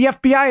and the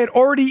FBI had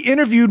already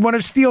interviewed one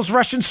of Steele's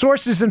Russian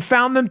sources and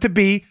found them to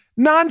be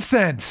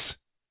nonsense.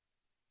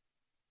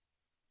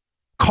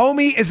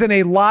 Comey is in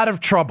a lot of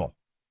trouble.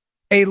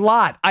 A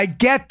lot. I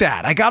get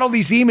that. I got all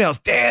these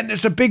emails. Dan,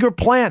 there's a bigger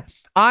plan.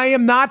 I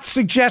am not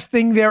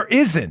suggesting there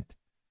isn't.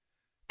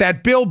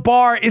 That Bill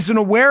Barr isn't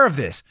aware of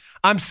this.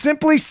 I'm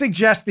simply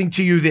suggesting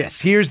to you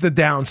this. Here's the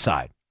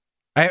downside.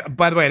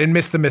 By the way, I didn't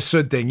miss the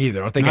Mifsud thing either.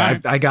 I don't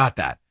think I got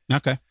that.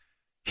 Okay.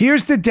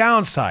 Here's the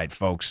downside,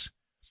 folks.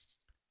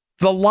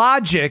 The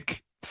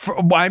logic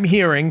I'm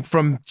hearing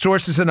from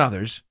sources and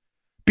others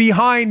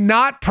behind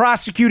not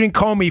prosecuting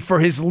Comey for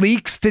his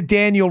leaks to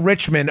Daniel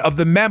Richman of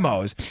the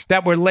memos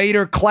that were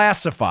later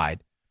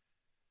classified,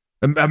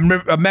 a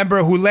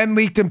member who then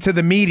leaked them to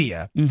the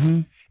media,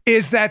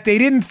 is that they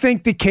didn't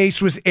think the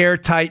case was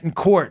airtight in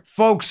court.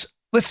 Folks,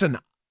 listen,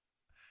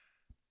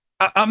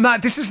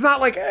 this is not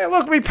like, hey,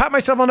 look, let me pat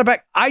myself on the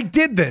back. I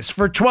did this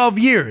for 12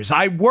 years.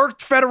 I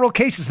worked federal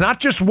cases, not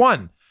just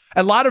one,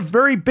 a lot of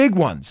very big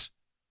ones.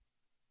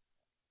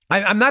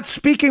 I'm not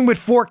speaking with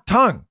forked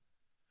tongue.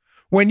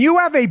 When you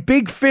have a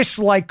big fish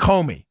like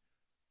Comey,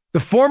 the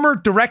former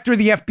director of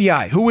the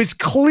FBI, who is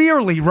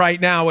clearly right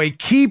now a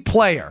key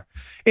player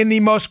in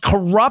the most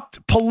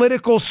corrupt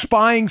political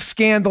spying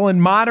scandal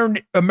in modern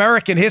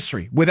American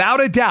history,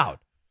 without a doubt,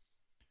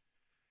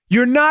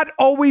 you're not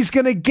always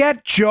going to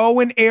get, Joe,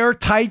 an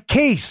airtight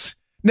case.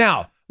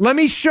 Now, let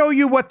me show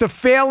you what the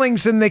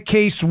failings in the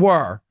case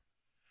were,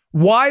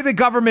 why the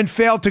government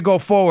failed to go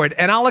forward,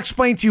 and I'll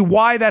explain to you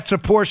why that's a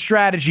poor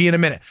strategy in a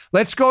minute.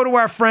 Let's go to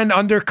our friend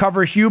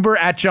Undercover Huber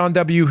at John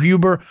W.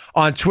 Huber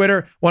on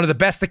Twitter, one of the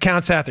best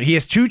accounts out there. He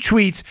has 2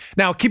 tweets.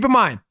 Now, keep in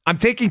mind, I'm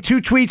taking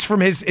 2 tweets from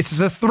his, it's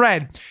a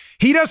thread.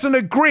 He doesn't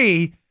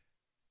agree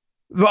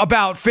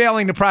about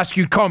failing to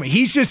prosecute Comey.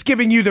 He's just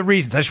giving you the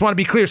reasons. I just want to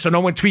be clear so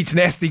no one tweets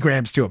nasty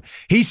grams to him.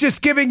 He's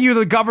just giving you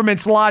the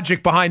government's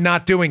logic behind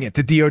not doing it,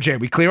 the DOJ.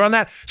 We clear on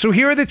that? So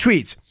here are the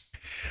tweets.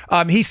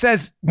 He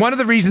says one of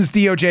the reasons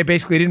DOJ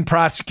basically didn't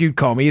prosecute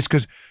Comey is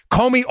because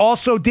Comey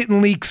also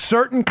didn't leak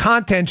certain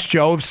contents,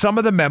 Joe, of some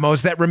of the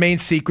memos that remain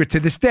secret to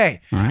this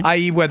day,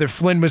 i.e. whether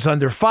Flynn was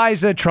under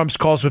FISA, Trump's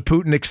calls with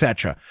Putin,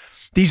 etc.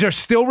 These are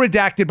still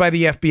redacted by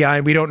the FBI,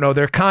 and we don't know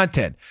their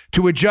content.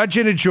 To a judge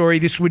and a jury,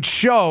 this would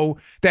show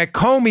that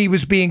Comey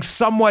was being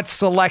somewhat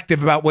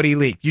selective about what he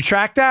leaked. You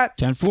track that?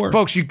 10-4.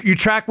 Folks, you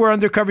track where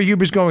Undercover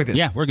Huber's going with this?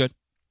 Yeah, we're good.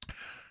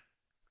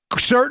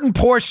 Certain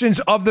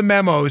portions of the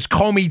memos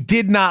Comey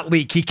did not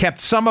leak. He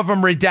kept some of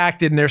them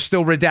redacted, and they're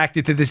still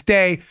redacted to this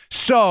day.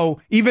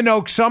 So even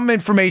though some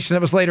information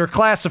that was later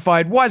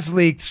classified was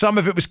leaked, some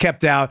of it was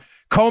kept out.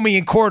 Comey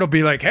in court will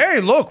be like,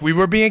 hey, look, we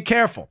were being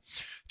careful.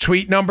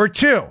 Tweet number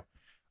 2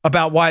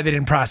 about why they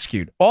didn't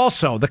prosecute.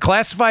 Also, the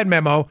classified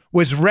memo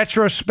was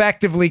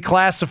retrospectively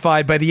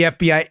classified by the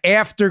FBI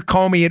after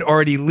Comey had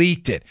already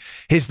leaked it.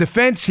 His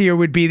defense here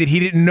would be that he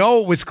didn't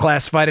know it was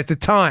classified at the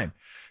time.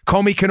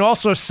 Comey can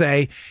also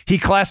say he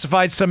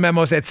classified some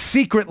memos at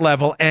secret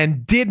level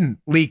and didn't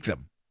leak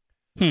them.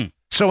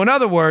 So in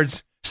other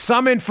words,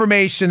 some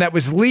information that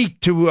was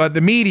leaked to the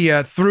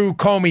media through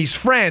Comey's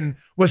friend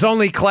was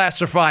only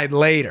classified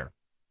later.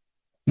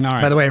 All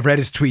right. By the way, I've read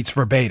his tweets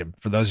verbatim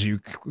for those of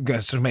you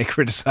guys who may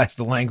criticize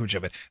the language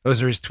of it.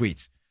 Those are his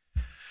tweets.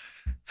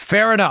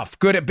 Fair enough.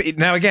 Good.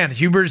 Now, again,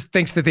 Huber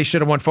thinks that they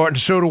should have won for it, and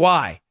so do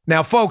I.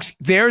 Now, folks,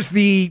 there's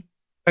the...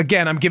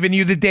 Again, I'm giving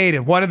you the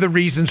data. One of the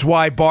reasons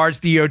why Barr's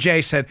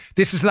DOJ said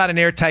this is not an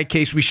airtight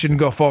case, we shouldn't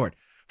go forward.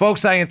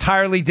 Folks, I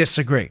entirely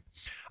disagree.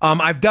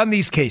 I've done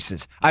these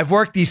cases. I've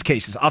worked these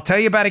cases. I'll tell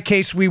you about a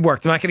case we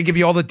worked. I'm not going to give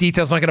you all the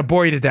details. I'm not going to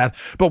bore you to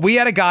death. But we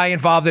had a guy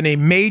involved in a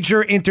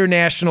major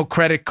international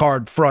credit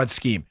card fraud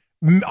scheme.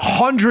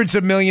 Hundreds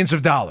of millions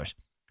of dollars.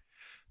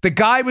 The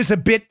guy was a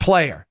bit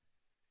player.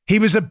 He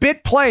was a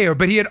bit player,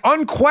 but he had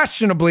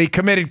unquestionably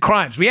committed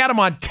crimes. We had him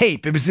on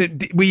tape.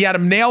 We had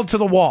him nailed to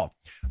the wall.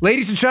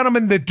 Ladies and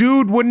gentlemen, the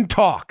dude wouldn't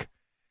talk.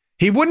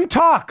 He wouldn't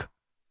talk.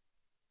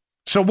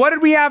 So what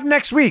did we have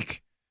next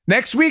week?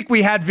 Next week,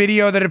 we had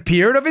video that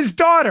appeared of his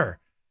daughter.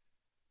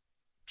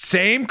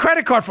 Same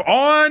credit card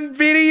on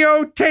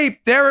videotape.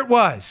 There it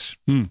was.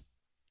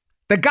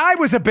 The guy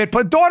was a bit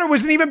player. The daughter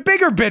was an even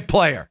bigger bit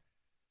player.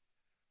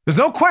 There's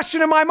no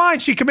question in my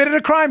mind she committed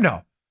a crime,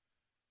 no.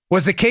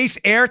 Was the case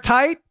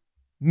airtight?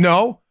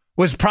 No.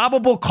 Was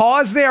probable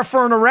cause there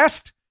for an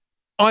arrest?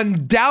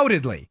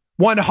 Undoubtedly.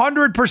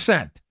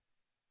 100%.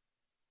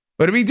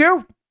 What did we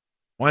do?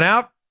 Went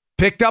out,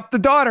 picked up the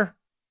daughter.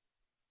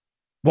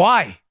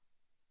 Why?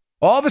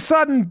 All of a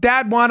sudden,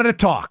 Dad wanted to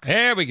talk.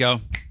 There we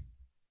go.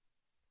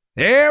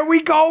 There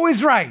we go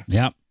is right.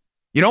 Yep.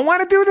 You don't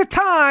want to do the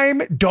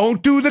time,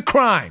 don't do the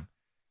crime.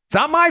 It's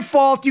not my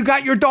fault you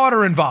got your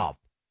daughter involved.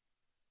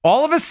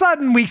 All of a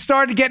sudden, we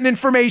started getting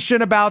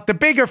information about the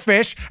bigger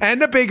fish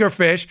and the bigger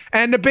fish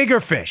and the bigger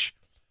fish.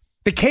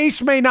 The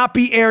case may not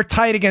be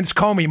airtight against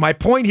Comey. My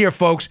point here,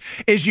 folks,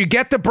 is you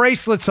get the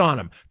bracelets on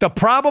him. The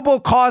probable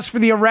cause for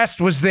the arrest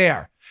was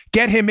there.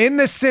 Get him in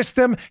the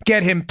system,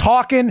 get him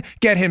talking,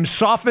 get him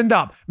softened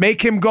up,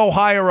 make him go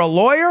hire a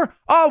lawyer.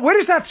 Oh, where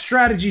does that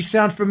strategy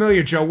sound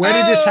familiar, Joe? Where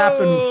did this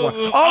happen before?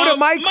 To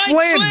Mike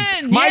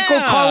Flynn,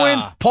 Michael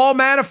Cohen, Paul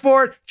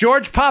Manafort,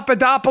 George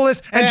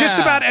Papadopoulos, and just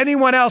about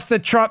anyone else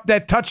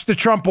that touched the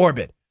Trump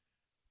orbit.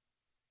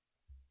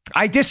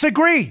 I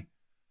disagree.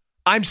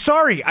 I'm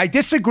sorry. I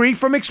disagree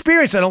from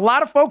experience. And a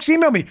lot of folks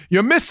email me,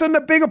 you're missing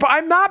the bigger point.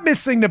 I'm not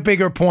missing the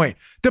bigger point.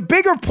 The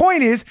bigger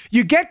point is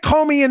you get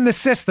Comey in the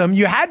system.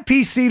 You had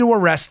PC to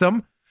arrest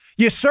him.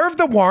 You serve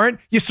the warrant.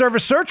 You serve a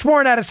search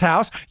warrant at his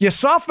house. You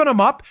soften him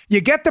up.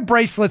 You get the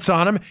bracelets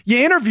on him. You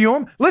interview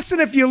him.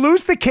 Listen, if you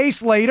lose the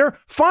case later,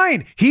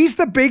 fine. He's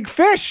the big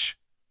fish.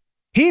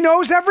 He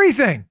knows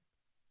everything.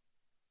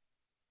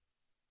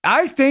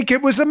 I think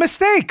it was a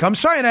mistake. I'm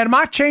sorry, and I'm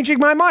not changing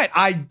my mind.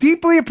 I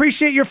deeply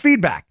appreciate your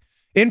feedback.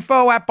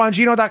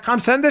 info@bongino.com.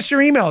 Send us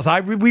your emails.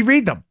 We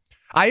read them.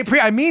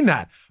 I mean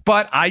that,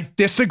 but I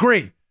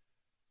disagree.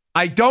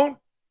 I don't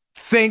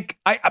think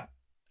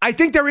I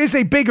think there is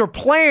a bigger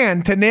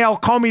plan to nail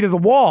Comey to the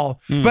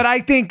wall, but I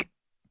think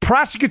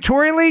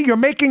prosecutorially you're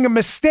making a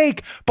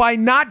mistake by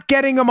not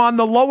getting him on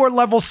the lower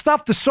level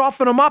stuff to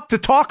soften him up to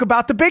talk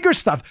about the bigger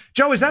stuff.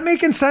 Joe, is that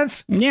making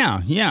sense?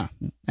 Yeah.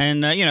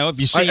 And if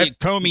you see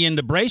Comey in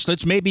the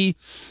bracelets, maybe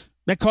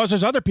that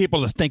causes other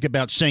people to think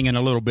about singing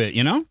a little bit,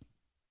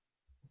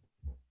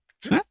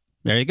 Huh?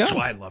 There you go. That's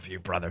why I love you,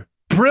 brother.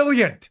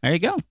 Brilliant. There you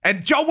go.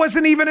 And Joe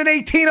wasn't even an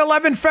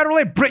 1811 federal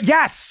aid.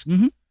 Yes.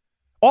 Mm-hmm.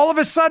 All of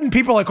a sudden,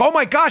 people are like, oh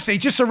my gosh, they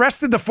just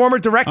arrested the former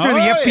director of the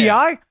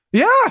FBI?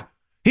 Yeah.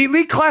 He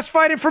leaked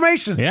classified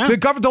information. Yeah.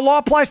 The law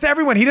applies to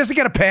everyone. He doesn't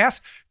get a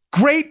pass.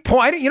 Great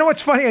point. You know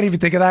what's funny? I didn't even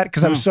think of that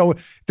because I was so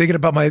thinking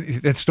about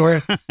that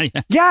story.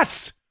 Yeah.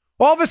 Yes.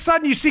 All of a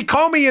sudden, you see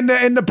Comey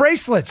in the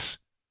bracelets.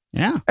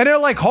 Yeah. And they're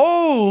like,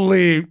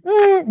 holy,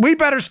 we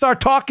better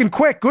start talking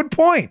quick. Good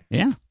point.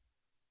 Yeah.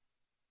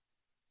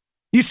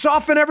 You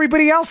soften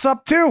everybody else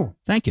up, too.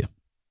 Thank you.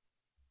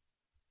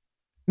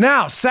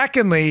 Now,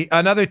 secondly,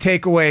 another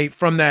takeaway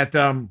from that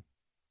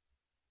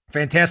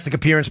fantastic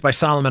appearance by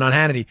Solomon on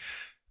Hannity.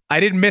 I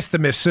didn't miss the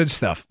Mifsud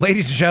stuff.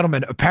 Ladies and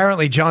gentlemen,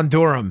 apparently John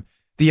Durham,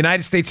 the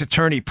United States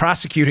attorney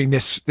prosecuting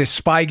this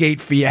Spygate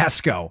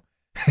fiasco,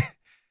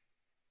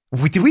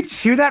 did we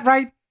just hear that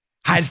right?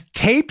 Has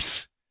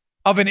tapes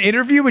of an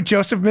interview with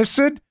Joseph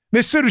Mifsud.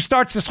 Mifsud, who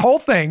starts this whole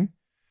thing,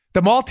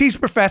 the Maltese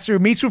professor who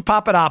meets with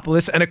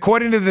Papadopoulos, and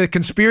according to the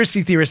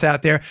conspiracy theorists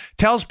out there,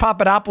 tells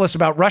Papadopoulos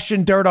about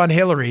Russian dirt on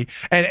Hillary,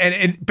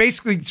 and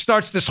basically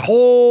starts this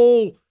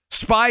whole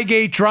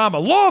Spygate drama.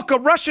 Look, a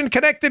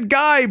Russian-connected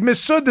guy,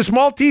 Mifsud, this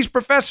Maltese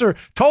professor,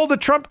 told the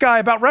Trump guy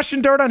about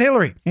Russian dirt on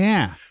Hillary.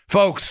 Yeah.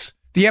 Folks,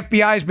 the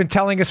FBI has been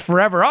telling us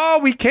forever,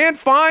 we can't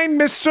find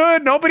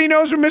Mifsud. Nobody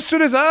knows who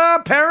Mifsud is.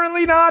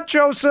 Apparently not,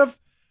 Joseph.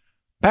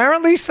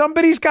 Apparently,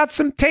 somebody's got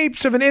some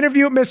tapes of an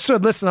interview with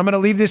Mifsud. Listen, I'm going to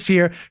leave this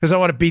here because I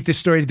want to beat this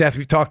story to death.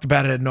 We've talked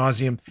about it ad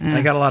nauseum.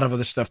 I got a lot of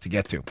other stuff to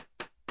get to.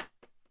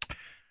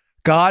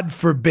 God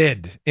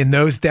forbid, in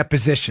those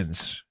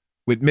depositions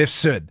with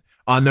Mifsud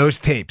on those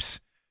tapes,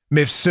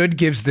 Mifsud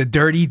gives the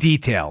dirty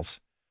details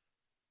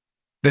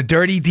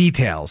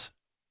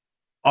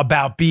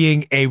about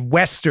being a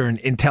Western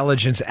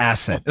intelligence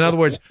asset. In other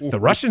words,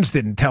 the Russians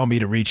didn't tell me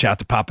to reach out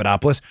to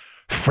Papadopoulos.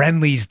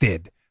 Friendlies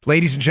did.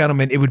 Ladies and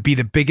gentlemen, it would be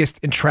the biggest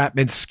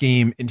entrapment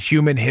scheme in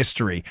human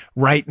history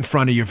right in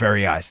front of your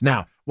very eyes.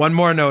 Now, one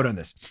more note on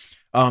this.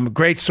 A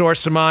great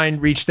source of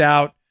mine reached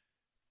out,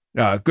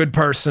 good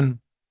person,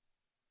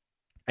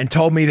 and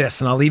told me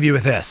this, and I'll leave you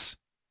with this.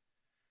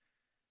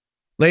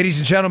 Ladies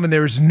and gentlemen,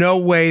 there is no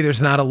way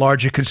there's not a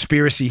larger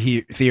conspiracy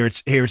here.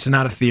 It's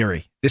not a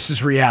theory. This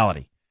is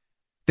reality.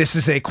 This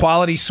is a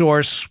quality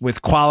source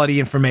with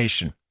quality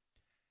information.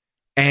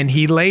 And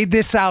he laid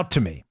this out to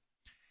me.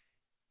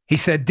 He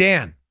said,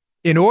 Dan,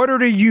 in order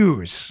to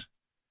use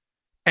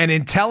an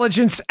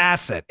intelligence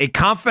asset, a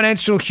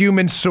confidential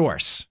human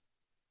source,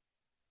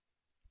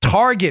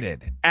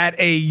 targeted at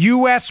a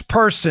U.S.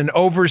 person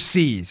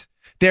overseas,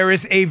 there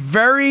is a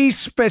very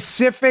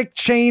specific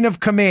chain of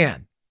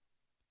command.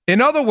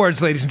 In other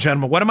words, ladies and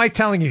gentlemen, what am I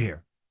telling you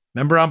here?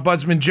 Remember,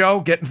 Ombudsman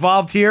Joe, get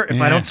involved here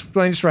if I don't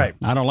explain this right.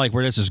 I don't like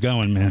where this is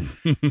going, man.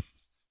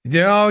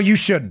 No, you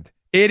shouldn't.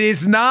 It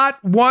is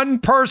not one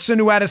person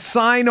who had to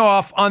sign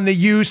off on the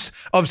use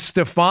of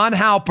Stefan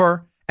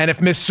Halper, and if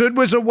Mifsud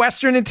was a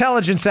Western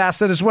intelligence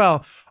asset as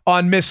well,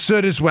 on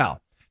Mifsud as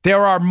well.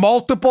 There are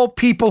multiple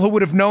people who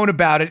would have known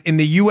about it in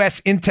the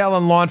U.S. intel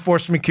and law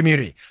enforcement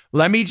community.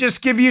 Let me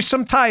just give you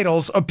some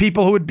titles of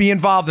people who would be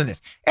involved in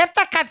this. It's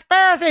a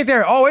conspiracy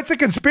theory. Oh, it's a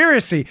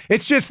conspiracy.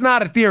 It's just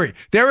not a theory.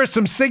 There are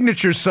some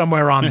signatures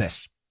somewhere on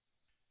this.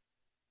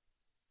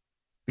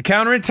 The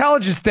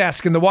counterintelligence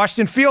desk in the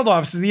Washington field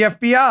office of the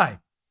FBI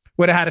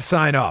would have had to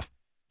sign off.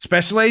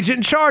 special agent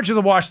in charge of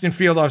the Washington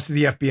field office of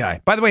the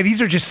FBI. By the way,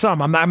 these are just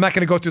some. I'm not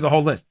going to go through the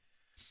whole list.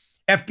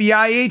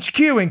 FBI HQ,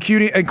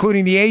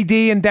 including the AD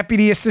and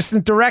deputy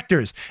assistant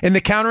directors in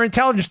the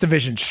counterintelligence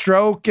division,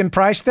 Stroke and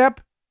Price Step.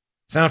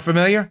 Sound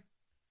familiar?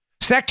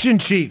 Section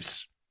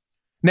chiefs,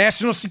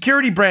 national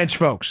security branch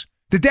folks,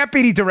 the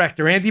deputy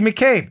director, Andy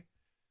McCabe,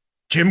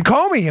 Jim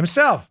Comey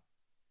himself,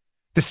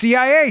 the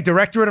CIA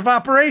Directorate of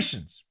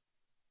Operations,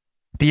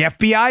 the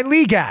FBI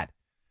LEGAT,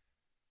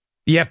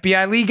 the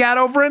FBI LEGAT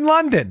over in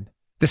London,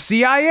 the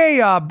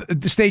CIA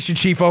station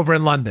chief over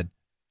in London.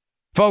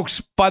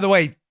 Folks, by the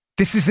way,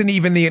 this isn't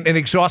even an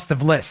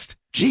exhaustive list.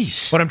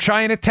 Jeez. What I'm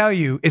trying to tell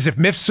you is if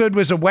Mifsud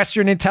was a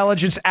Western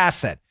intelligence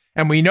asset,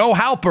 and we know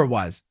Halper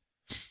was,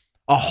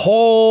 a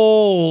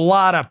whole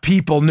lot of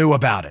people knew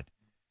about it,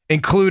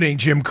 including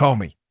Jim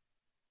Comey.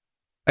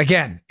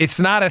 Again, it's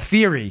not a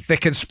theory, the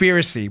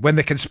conspiracy, when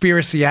the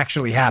conspiracy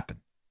actually happened.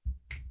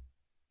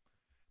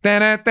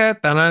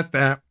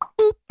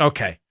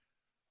 Okay.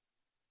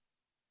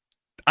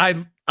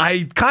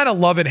 I kind of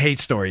love and hate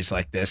stories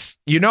like this.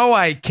 You know,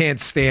 I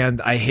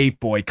hate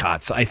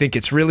boycotts. I think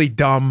it's really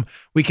dumb.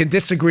 We can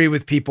disagree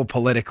with people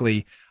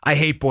politically. I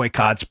hate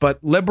boycotts,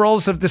 but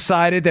liberals have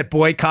decided that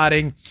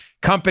boycotting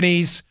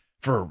companies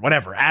for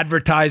whatever,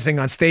 advertising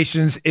on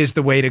stations is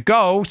the way to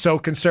go. So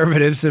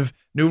conservatives have,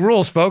 new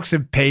rules, folks,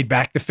 have paid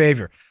back the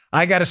favor.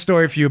 I got a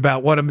story for you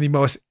about one of the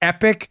most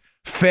epic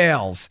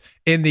fails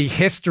in the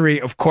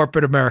history of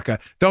corporate America.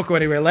 Don't go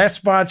anywhere. Last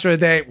sponsor of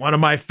the day, one of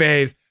my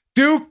faves,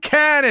 Duke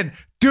Cannon.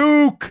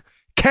 Duke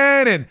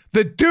Cannon.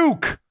 The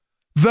Duke.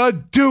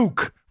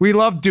 We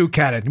love Duke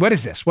Cannon. What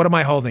is this? What am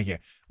I holding here?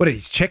 What are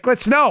these,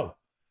 chiclets? No.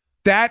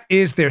 That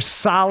is their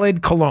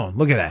solid cologne.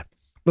 Look at that.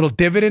 Little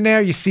divot in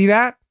there. You see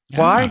that? Yeah.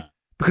 Why?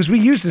 Because we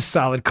use this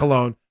solid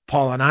cologne,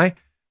 Paula and I.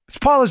 It's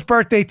Paula's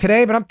birthday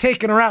today, but I'm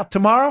taking her out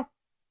tomorrow.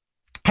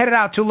 Headed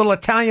out to a little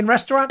Italian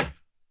restaurant.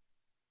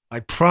 I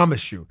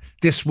promise you,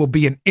 this will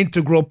be an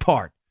integral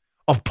part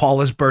of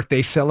Paula's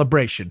birthday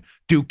celebration.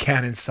 Duke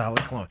Cannon solid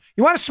cologne.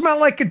 You want to smell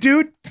like a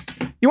dude?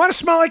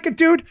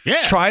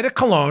 Yeah. Try the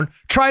cologne.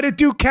 Try the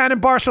Duke Cannon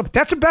bar soap.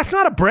 That's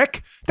not a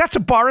brick. That's a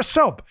bar of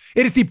soap.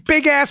 It is the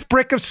big ass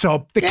brick of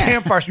soap. The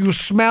campfire. You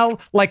smell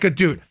like a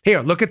dude.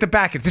 Here, look at the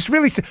back. This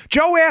really.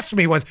 Joe asked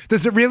me once,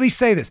 does it really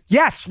say this?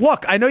 Yes.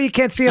 Look, I know you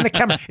can't see it on the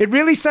camera. It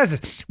really says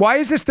this. Why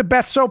is this the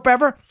best soap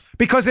ever?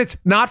 Because it's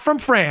not from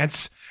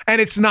France. And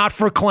it's not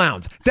for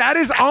clowns. That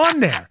is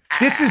on there.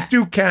 This is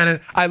Duke Cannon.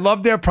 I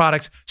love their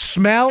products.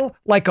 Smell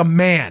like a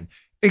man.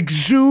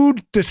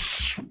 Exude the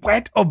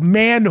sweat of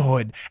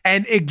manhood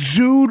and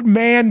exude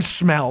man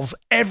smells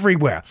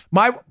everywhere.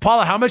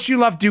 Paula, how much you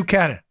love Duke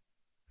Cannon?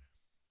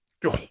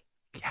 Oh,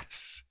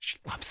 yes, she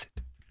loves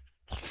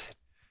it.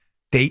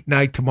 Date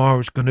night tomorrow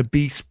is going to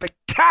be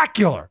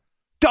spectacular.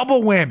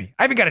 Double whammy.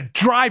 I even got a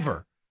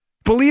driver.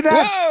 Believe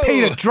that? Whoa!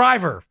 Paid a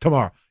driver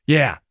tomorrow.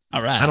 Yeah.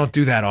 All right. I don't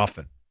do that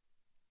often.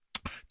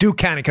 Duke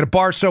Cannon, can a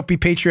bar of soap be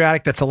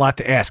patriotic? That's a lot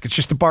to ask. It's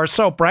just a bar of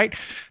soap, right?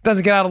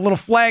 Doesn't get out a little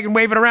flag and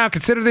wave it around.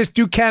 Consider this: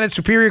 Duke Cannon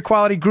superior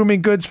quality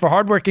grooming goods for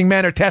hardworking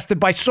men are tested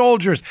by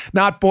soldiers,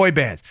 not boy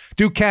bands.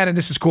 Duke Cannon,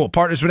 this is cool.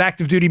 Partners with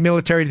active duty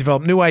military to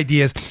develop new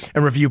ideas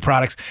and review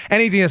products.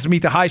 Anything that doesn't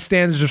meet the high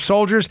standards of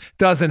soldiers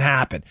doesn't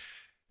happen.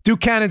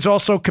 Duke Cannon's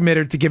also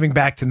committed to giving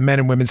back to the men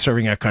and women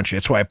serving our country.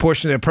 That's why a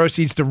portion of their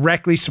proceeds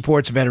directly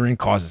supports veteran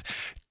causes.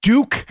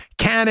 Duke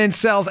Cannon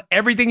sells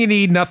everything you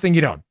need, nothing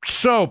you don't.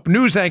 Soap,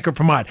 news anchor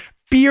pomade,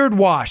 beard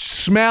wash,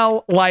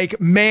 smell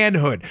like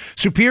manhood.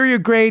 Superior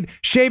grade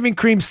shaving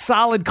cream,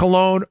 solid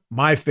cologne,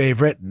 my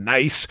favorite,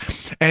 nice.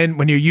 And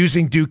when you're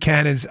using Duke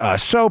Cannon's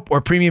soap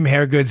or premium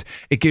hair goods,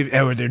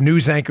 or their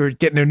news anchor,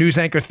 getting their news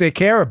anchor thick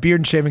hair or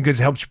beard and shaving goods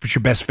helps you put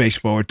your best face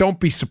forward.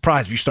 Don't be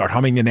surprised if you start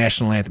humming the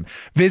national anthem.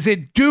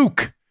 Visit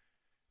Duke.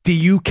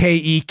 Duke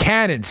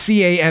Cannon,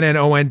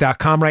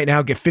 CANNON.com right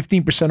now. Get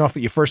 15% off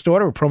at your first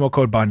order with promo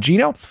code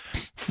Bongino.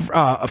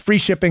 Free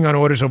shipping on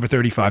orders over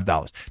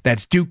 $35.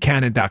 That's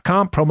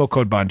DukeCannon.com, promo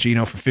code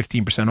Bongino for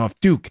 15% off.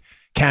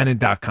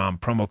 DukeCannon.com,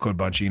 promo code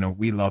Bongino.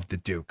 We love the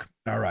Duke.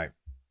 All right.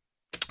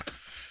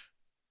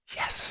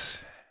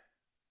 Yes.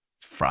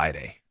 It's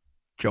Friday.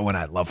 Joe and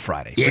I love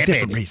Fridays for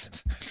different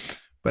reasons.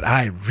 But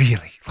I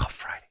really love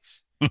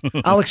Fridays.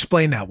 I'll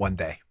explain that one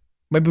day.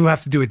 Maybe we'll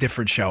have to do a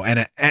different show,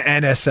 and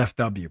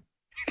NSFW.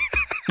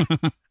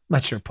 I'm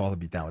not sure Paul would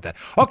be down with that.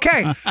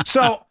 Okay,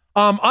 so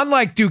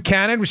unlike Duke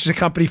Cannon, which is a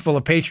company full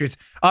of patriots,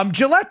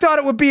 Gillette thought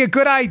it would be a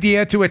good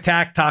idea to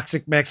attack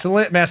toxic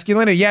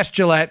masculinity. Yes,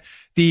 Gillette,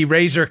 the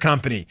razor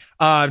company.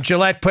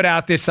 Gillette put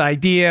out this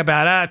idea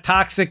about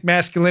toxic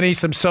masculinity,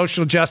 some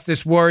social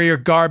justice warrior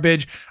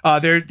garbage.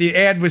 The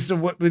ad was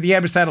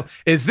titled,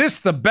 "Is this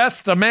the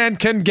best a man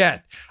can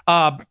get?"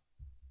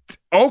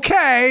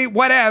 Okay,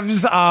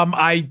 whatevs.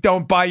 I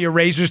don't buy your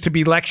razors to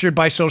be lectured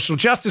by social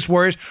justice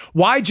warriors.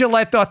 Why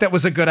Gillette thought that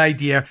was a good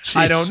idea, Jeez.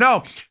 I don't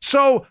know.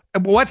 So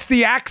what's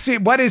the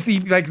axiom? What is the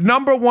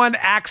number one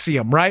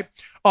axiom, right,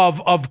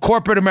 of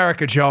corporate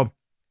America, Joe?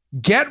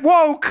 Get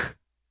woke,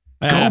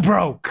 go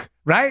broke,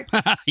 right?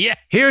 Yeah.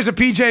 Here's a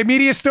PJ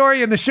Media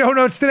story in the show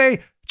notes today.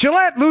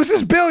 Gillette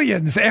loses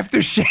billions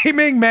after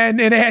shaming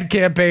men in ad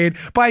campaign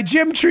by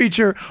Jim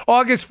Treacher,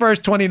 August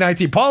 1st,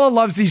 2019. Paula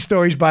loves these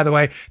stories, by the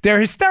way. They're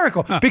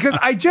hysterical because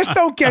I just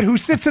don't get who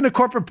sits in a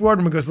corporate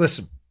boardroom and goes,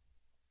 listen,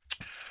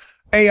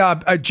 hey,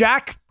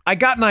 Jack, I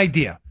got an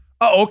idea.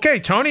 Oh, okay,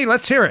 Tony,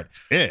 let's hear it.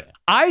 Yeah.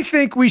 I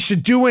think we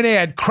should do an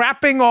ad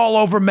crapping all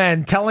over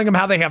men, telling them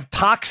how they have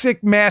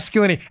toxic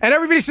masculinity. And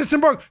everybody sits in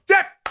the boardroom.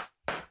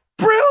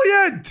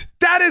 Brilliant!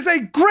 That is a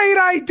great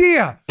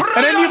idea. Brilliant.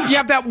 And then you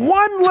have that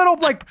one little,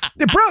 like,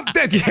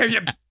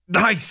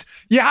 nice.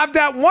 You have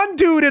that one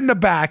dude in the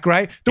back,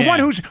 right? The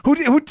one who's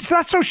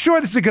not so sure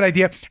this is a good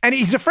idea, and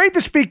he's afraid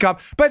to speak up.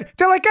 But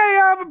they're like,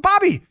 hey,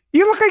 Bobby,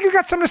 you look like you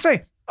got something to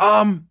say.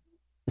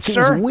 It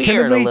seems sir, weird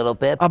timidly, a little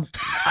bit.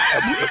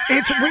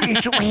 It's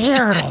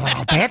weird a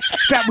little bit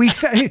that we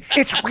sell.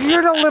 It's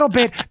weird a little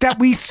bit that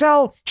we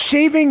sell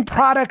shaving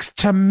products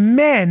to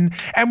men,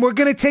 and we're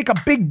gonna take a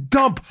big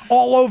dump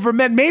all over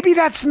men. Maybe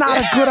that's not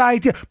a good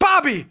idea,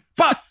 Bobby.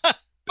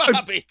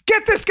 Bobby,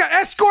 get this guy.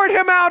 Escort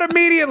him out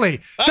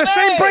immediately. The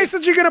same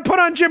bracelets you're gonna put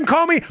on Jim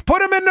Comey,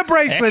 put him in the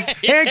bracelets,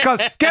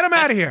 handcuffs. Get him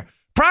out of here.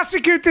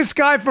 Prosecute this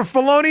guy for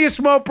felonious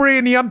mopery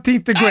in the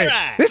umpteenth degree.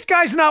 Right. This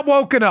guy's not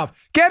woke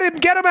enough. Get him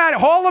out.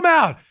 Haul him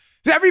out.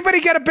 Everybody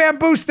get a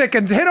bamboo stick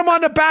and hit him on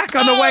the back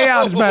on the way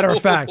out, as a matter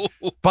of fact.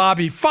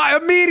 Bobby,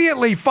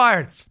 immediately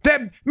fired.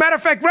 Matter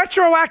of fact,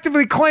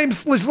 retroactively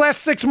claims his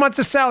last 6 months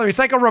of salary. It's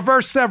like a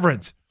reverse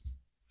severance.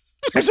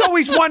 There's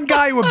always one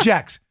guy who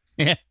objects.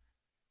 Yeah.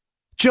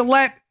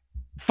 Gillette,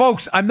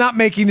 folks, I'm not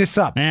making this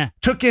up,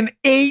 took an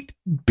 $8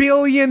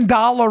 billion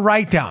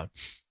write-down.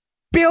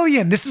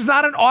 Billion. This is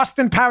not an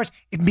Austin Powers.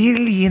 $1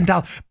 million.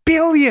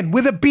 Billion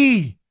with a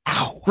B.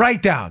 Ow.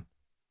 Write down.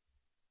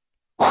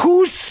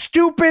 Whose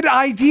stupid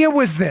idea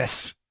was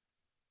this?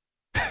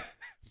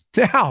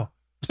 Now,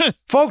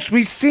 folks,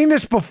 we've seen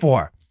this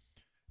before.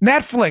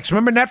 Netflix.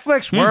 Remember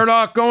Netflix? We're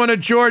not going to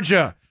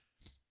Georgia.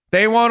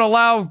 They won't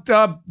allow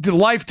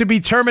life to be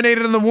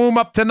terminated in the womb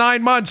up to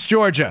 9 months,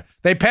 Georgia.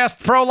 They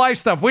passed pro-life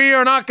stuff. We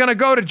are not going to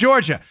go to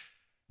Georgia.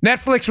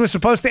 Netflix was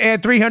supposed to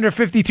add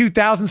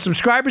 352,000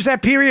 subscribers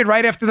that period.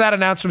 Right after that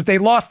announcement, they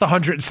lost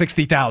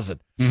 160,000.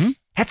 Mm-hmm.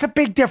 That's a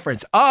big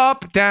difference.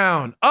 Up,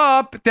 down,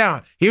 up,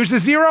 down. Here's the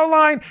zero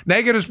line.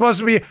 Negative supposed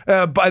to be,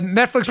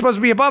 Netflix supposed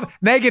to be above,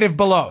 negative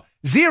below.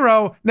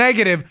 Zero,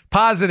 negative,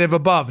 positive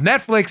above.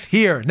 Netflix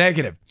here,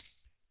 negative.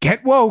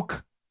 Get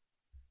woke,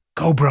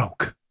 go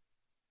broke.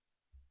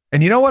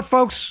 And you know what,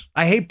 folks?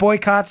 I hate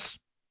boycotts.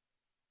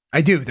 I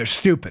do. They're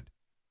stupid.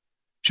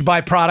 Should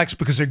buy products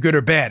because they're good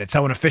or bad. It's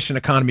how an efficient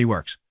economy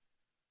works.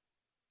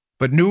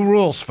 But new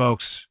rules,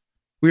 folks.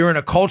 We are in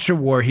a culture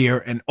war here,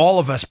 and all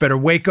of us better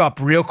wake up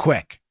real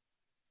quick.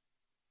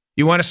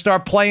 You want to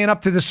start playing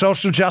up to the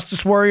social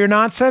justice warrior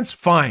nonsense?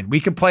 Fine.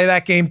 We can play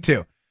that game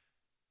too.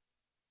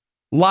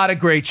 A lot of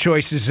great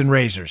choices in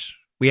razors.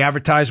 We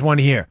advertise one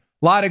here.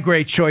 A lot of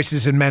great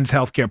choices in men's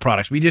healthcare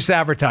products. We just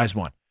advertise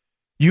one.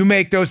 You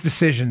make those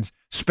decisions.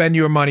 Spend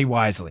your money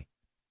wisely.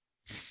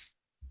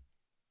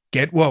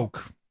 Get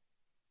woke.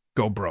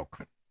 Go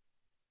broke.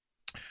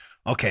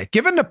 Okay,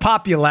 given the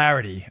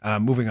popularity,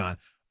 moving on,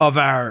 of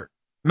our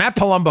Matt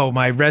Palumbo,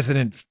 my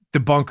resident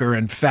debunker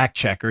and fact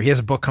checker, he has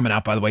a book coming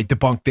out, by the way,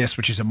 Debunk This,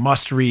 which is a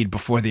must read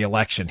before the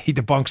election. He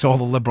debunks all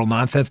the liberal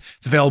nonsense.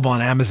 It's available on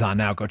Amazon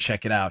now. Go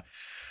check it out.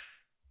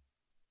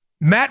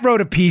 Matt wrote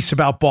a piece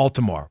about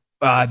Baltimore.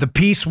 The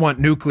piece went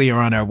nuclear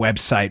on our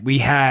website. We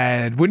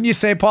had, wouldn't you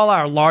say, Paul,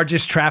 our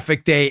largest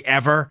traffic day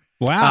ever?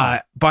 Wow.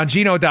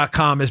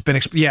 Bongino.com has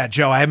been,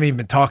 Joe, I haven't even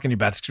been talking to you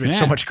about this because there's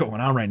so much going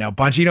on right now.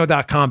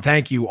 Bongino.com,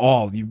 thank you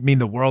all. You mean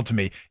the world to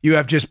me. You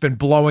have just been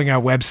blowing our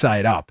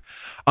website up.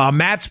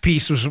 Matt's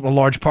piece was a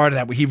large part of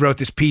that. He wrote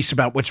this piece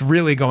about what's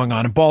really going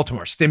on in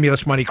Baltimore,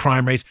 stimulus money,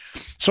 crime rates.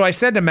 So I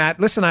said to Matt,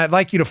 listen, I'd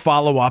like you to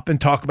follow up and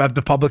talk about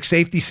the public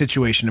safety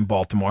situation in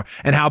Baltimore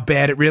and how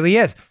bad it really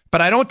is. But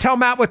I don't tell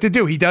Matt what to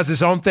do. He does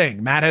his own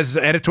thing. Matt has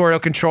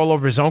editorial control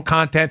over his own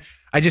content.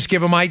 I just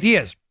give him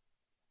ideas.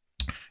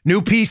 New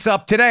piece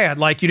up today I'd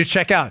like you to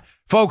check out.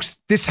 Folks,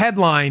 this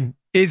headline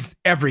is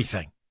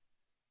everything.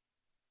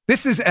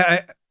 This is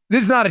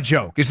not a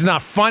joke. This is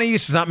not funny.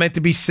 This is not meant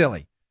to be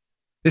silly.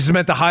 This is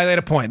meant to highlight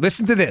a point.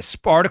 Listen to this.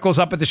 Article's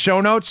up at the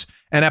show notes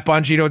and at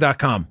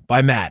Bongino.com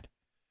by Matt.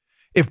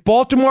 If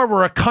Baltimore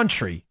were a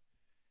country,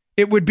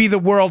 it would be the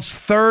world's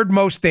third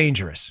most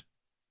dangerous.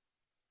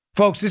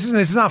 Folks, this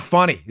is not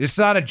funny. This is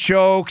not a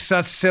joke. It's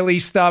not silly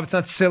stuff. It's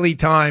not silly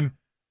time.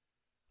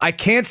 I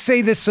can't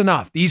say this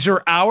enough. These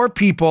are our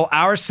people,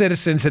 our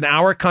citizens in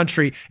our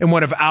country in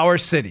one of our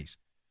cities.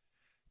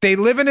 They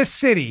live in a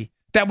city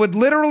that would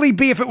literally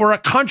be, if it were a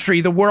country,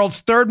 the world's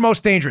third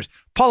most dangerous.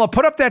 Paula,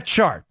 put up that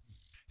chart.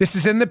 This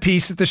is in the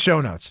piece at the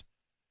show notes.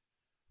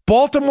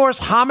 Baltimore's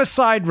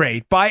homicide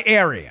rate by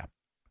area,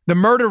 the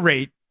murder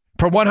rate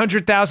per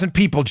 100,000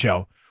 people,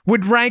 Joe,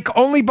 would rank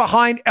only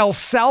behind El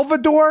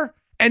Salvador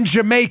and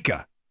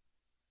Jamaica,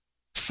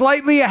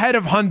 slightly ahead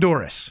of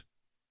Honduras,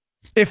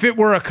 if it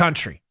were a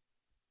country.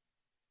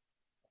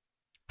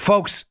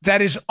 Folks,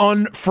 that is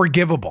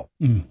unforgivable.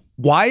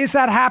 Why has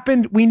that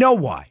happened? We know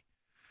why.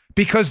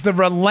 because the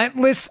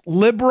relentless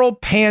liberal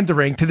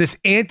pandering to this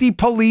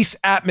anti-police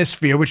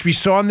atmosphere, which we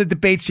saw in the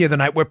debates the other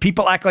night, where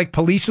people act like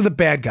police are the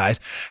bad guys,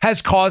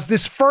 has caused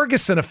this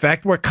Ferguson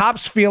effect where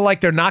cops feel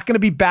like they're not going to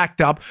be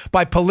backed up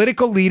by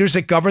political leaders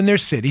that govern their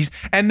cities,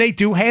 and they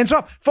do hands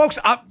off. Folks,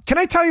 can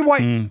I tell you why?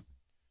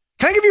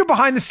 Can I give you a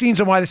behind the scenes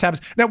on why this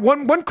happens? Now,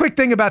 one quick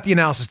thing about the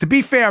analysis. To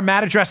be fair,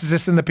 Matt addresses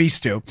this in the piece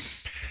too.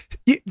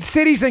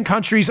 Cities and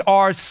countries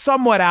are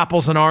somewhat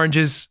apples and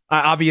oranges,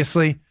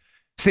 obviously.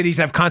 Cities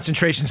have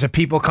concentrations of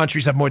people.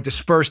 Countries have more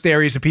dispersed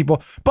areas of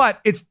people.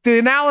 But the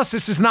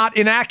analysis is not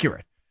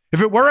inaccurate.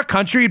 If it were a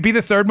country, it'd be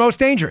the third most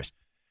dangerous.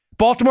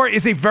 Baltimore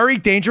is a very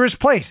dangerous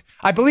place.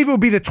 I believe it would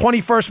be the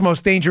 21st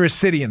most dangerous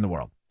city in the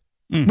world,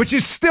 which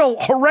is still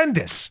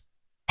horrendous.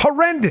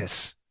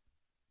 Horrendous.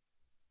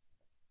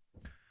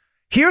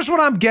 Here's what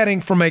I'm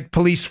getting from a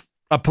police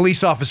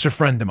officer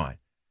friend of mine.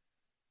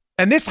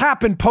 And this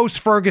happened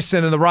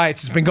post-Ferguson and the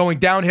riots. It's been going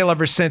downhill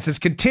ever since. It's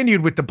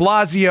continued with de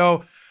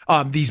Blasio,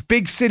 these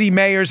big city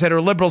mayors that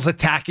are liberals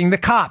attacking the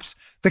cops.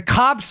 The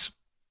cops,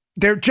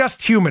 they're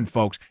just human,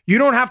 folks. You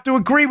don't have to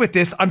agree with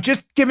this. I'm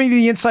just giving you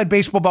the inside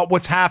baseball about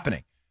what's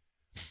happening.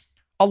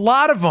 A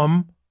lot of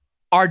them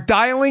are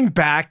dialing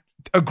back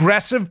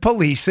aggressive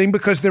policing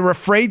because they're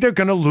afraid they're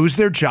going to lose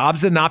their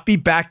jobs and not be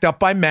backed up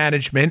by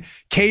management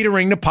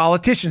catering to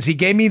politicians. He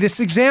gave me this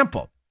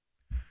example.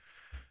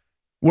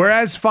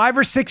 Whereas 5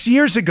 or 6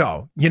 years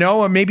ago,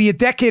 or maybe a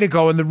decade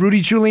ago in the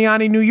Rudy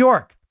Giuliani, New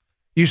York,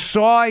 you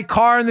saw a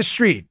car in the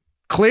street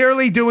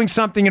clearly doing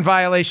something in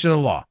violation of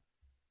the law.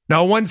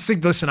 No one's,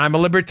 listen, I'm a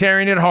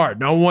libertarian at heart.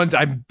 No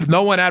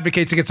one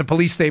advocates against a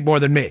police state more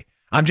than me.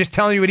 I'm just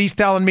telling you what he's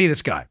telling me,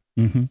 this guy.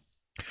 Mm-hmm.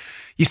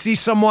 You see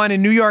someone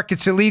in New York,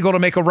 it's illegal to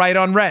make a right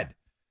on red.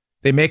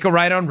 They make a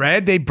right on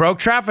red. They broke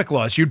traffic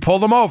laws. You'd pull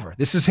them over.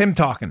 This is him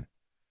talking.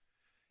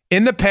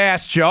 In the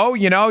past, Joe,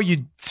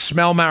 you'd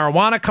smell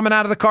marijuana coming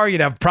out of the car.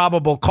 You'd have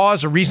probable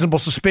cause or reasonable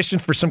suspicion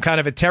for some kind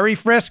of a Terry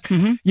frisk.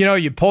 Mm-hmm.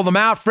 You'd pull them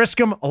out, frisk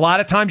them. A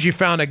lot of times you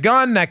found a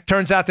gun. That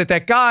turns out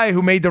that guy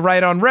who made the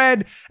right on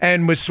red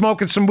and was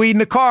smoking some weed in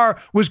the car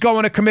was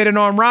going to commit an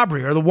armed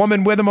robbery, or the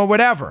woman with him or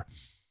whatever.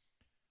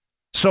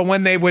 So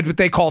when they would, what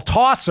they call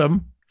toss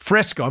him,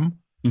 frisk him,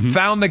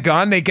 found the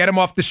gun, they get him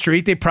off the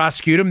street, they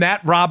prosecute him.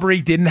 That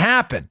robbery didn't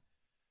happen.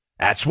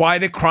 That's why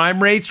the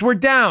crime rates were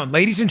down.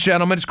 Ladies and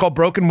gentlemen, it's called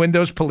broken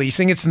windows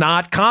policing. It's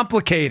not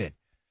complicated.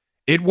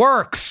 It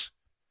works.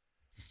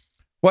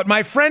 What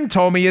my friend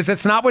told me is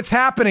that's not what's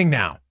happening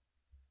now.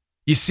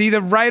 You see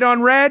the right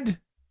on red,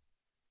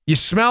 you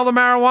smell the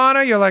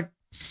marijuana, you're like,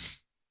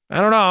 I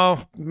don't know,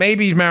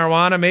 maybe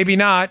marijuana, maybe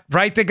not.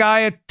 Write the guy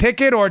a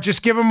ticket or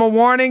just give him a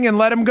warning and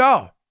let him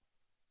go.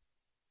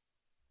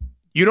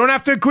 You don't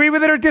have to agree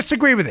with it or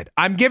disagree with it.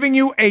 I'm giving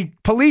you a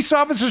police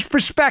officer's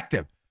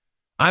perspective.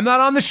 I'm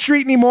not on the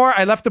street anymore.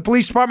 I left the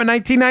police department in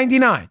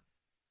 1999.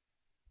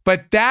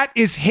 But that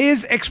is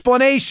his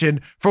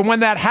explanation for when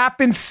that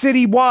happens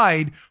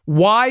citywide,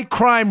 why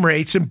crime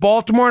rates in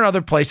Baltimore and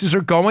other places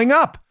are going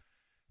up.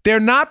 They're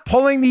not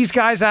pulling these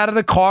guys out of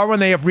the car when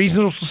they have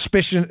reasonable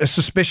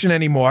suspicion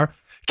anymore,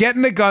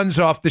 getting the guns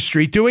off the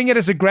street, doing it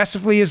as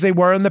aggressively as they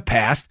were in the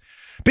past,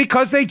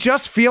 because they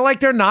just feel like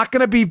they're not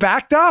going to be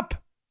backed up.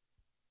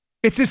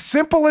 It's as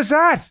simple as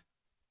that.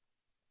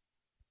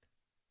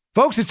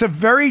 Folks, it's a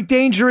very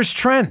dangerous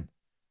trend.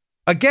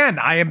 Again,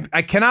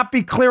 I cannot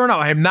be clear enough.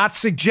 I am not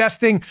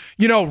suggesting,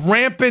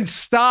 rampant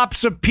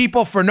stops of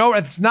people for no,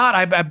 it's not.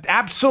 I'm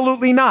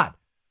absolutely not.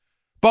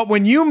 But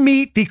when you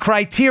meet the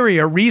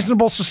criteria,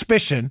 reasonable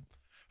suspicion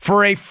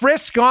for a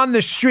frisk on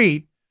the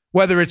street,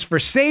 whether it's for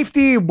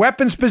safety,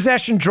 weapons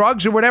possession,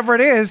 drugs, or whatever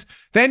it is,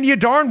 then you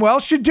darn well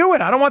should do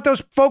it. I don't want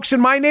those folks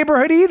in my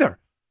neighborhood either.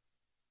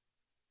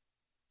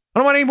 I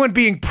don't want anyone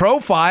being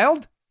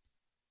profiled.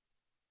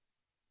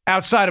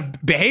 Outside of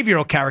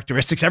behavioral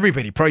characteristics,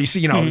 everybody,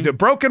 the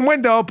broken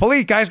window,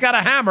 police, guy's got a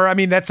hammer. I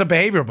mean, that's a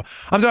behavioral.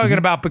 I'm talking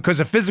about because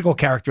of physical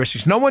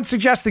characteristics. No one's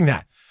suggesting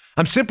that.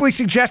 I'm simply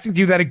suggesting to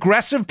you that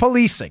aggressive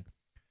policing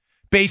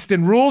based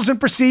in rules and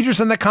procedures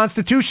and the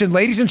Constitution,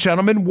 ladies and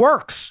gentlemen,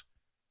 works.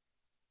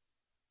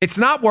 It's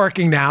not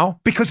working now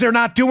because they're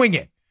not doing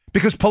it,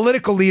 because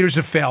political leaders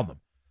have failed them.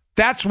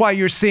 That's why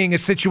you're seeing a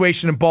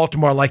situation in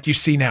Baltimore like you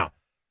see now.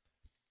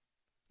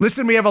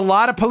 Listen, we have a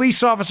lot of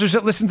police officers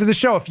that listen to the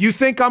show. If you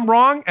think I'm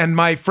wrong and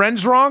my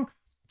friend's wrong,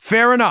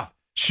 fair enough.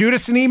 Shoot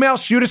us an email,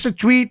 shoot us a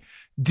tweet,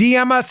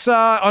 DM us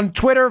on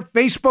Twitter,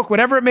 Facebook,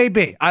 whatever it may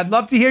be. I'd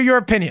love to hear your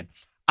opinion.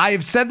 I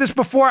have said this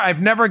before.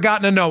 I've never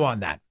gotten a no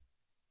on that.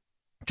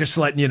 Just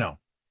letting you know.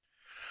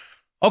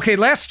 Okay,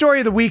 last story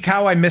of the week,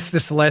 how I missed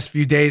this the last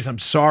few days. I'm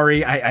sorry.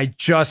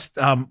 This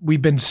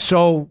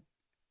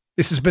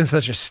has been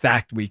such a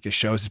stacked week of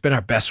shows. It's been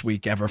our best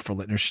week ever for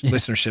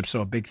listenership,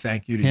 so a big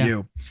thank you to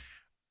you.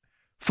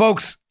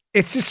 Folks,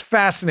 it's just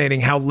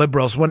fascinating how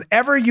liberals,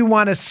 whenever you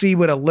want to see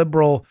what a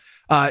liberal,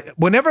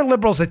 whenever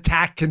liberals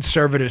attack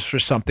conservatives for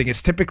something,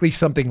 it's typically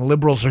something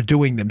liberals are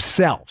doing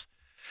themselves.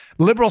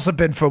 Liberals have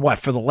been for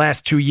the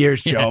last 2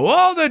 years, Joe.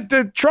 Oh,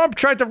 the Trump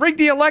tried to rig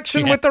the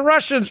election with the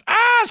Russians.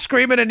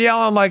 Screaming and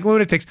yelling like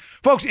lunatics.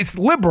 Folks, it's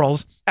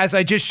liberals, as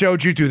I just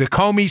showed you through the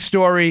Comey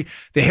story,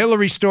 the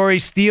Hillary story,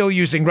 Steele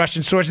using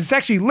Russian sources. It's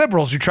actually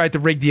liberals who tried to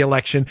rig the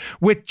election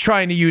with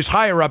trying to use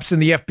higher-ups in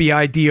the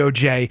FBI,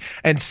 DOJ,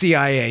 and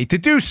CIA to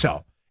do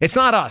so. It's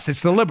not us.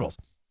 It's the liberals.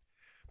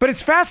 But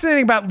it's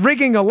fascinating about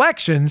rigging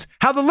elections,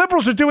 how the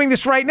liberals are doing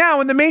this right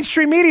now, and the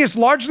mainstream media has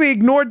largely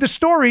ignored the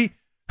story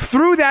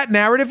through that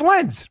narrative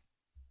lens.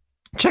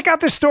 Check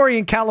out this story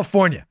in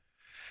California.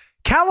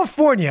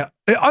 California,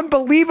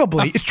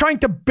 unbelievably, is trying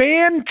to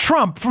ban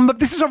Trump from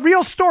this is a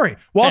real story.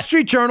 Wall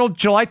Street Journal,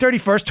 July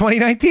 31st,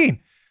 2019.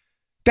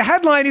 The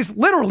headline is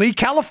literally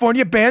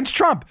California bans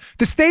Trump.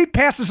 The state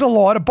passes a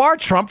law to bar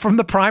Trump from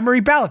the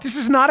primary ballot. This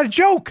is not a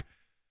joke.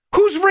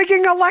 Who's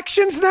rigging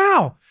elections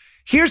now?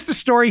 Here's the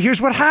story.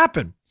 Here's what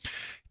happened.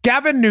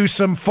 Gavin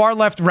Newsom,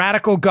 far-left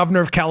radical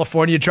governor of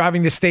California,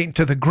 driving the state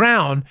into the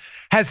ground,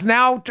 has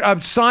now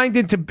signed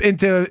into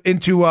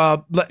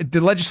the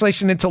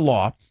legislation into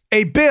law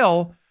a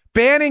bill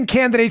banning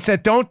candidates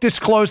that don't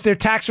disclose their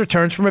tax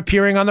returns from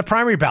appearing on the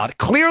primary ballot.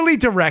 Clearly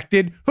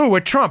directed, who?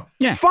 At Trump.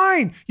 Yeah.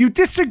 Fine. You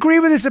disagree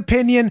with his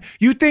opinion.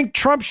 You think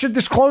Trump should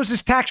disclose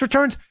his tax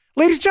returns.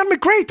 Ladies and gentlemen,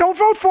 great. Don't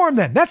vote for him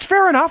then. That's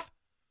fair enough.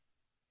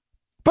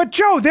 But,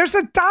 Joe, there's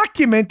a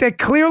document that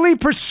clearly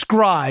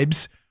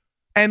prescribes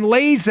and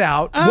lays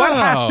out what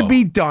has to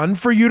be done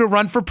for you to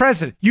run for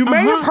president. You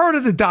may have heard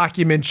of the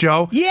document,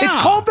 Joe. Yeah. It's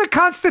called the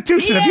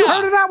Constitution. Have you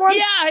heard of that one?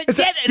 Yeah,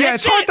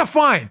 it's hard to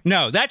find.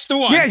 No, that's the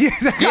one. Yeah.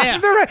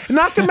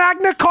 Not the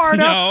Magna Carta,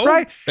 no,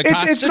 right? The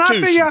Constitution.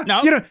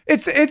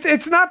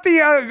 It's not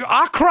the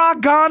Accra,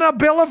 Ghana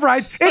Bill of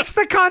Rights. It's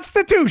the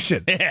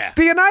Constitution. Yeah.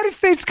 The United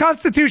States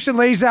Constitution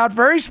lays out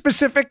very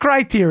specific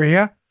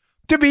criteria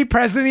to be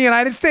president of the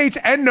United States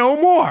and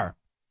no more.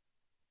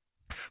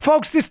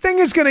 Folks, this thing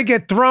is going to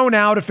get thrown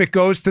out if it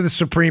goes to the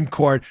Supreme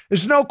Court.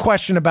 There's no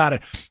question about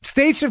it.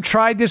 States have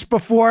tried this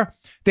before.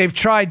 They've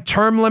tried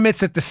term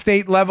limits at the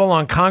state level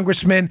on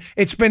congressmen.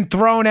 It's been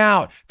thrown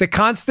out. The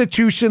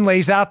Constitution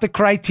lays out the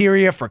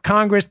criteria for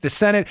Congress, the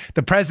Senate,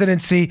 the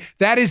presidency.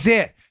 That is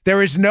it.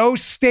 There is no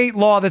state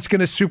law that's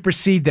going to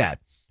supersede that.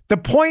 The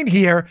point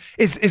here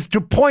is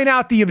to point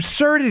out the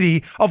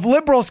absurdity of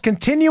liberals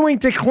continuing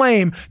to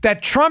claim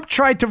that Trump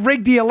tried to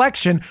rig the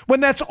election when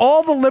that's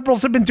all the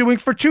liberals have been doing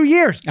for 2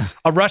 years.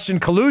 A Russian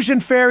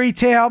collusion fairy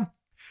tale,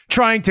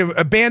 trying to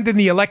abandon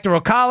the Electoral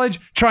College,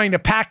 trying to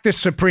pack the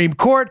Supreme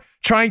Court,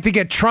 trying to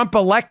get Trump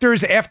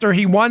electors after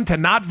he won to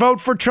not vote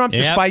for Trump,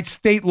 despite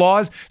state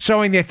laws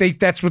showing that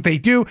that's what they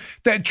do.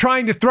 They're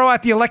trying to throw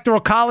out the Electoral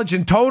College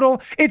in total.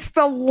 It's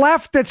the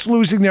left that's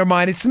losing their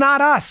mind. It's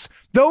not us.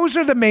 Those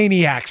are the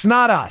maniacs,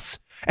 not us.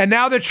 And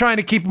now they're trying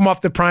to keep him off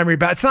the primary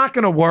ballot. It's not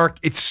going to work.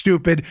 It's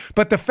stupid.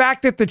 But the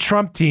fact that the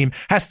Trump team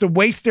has to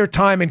waste their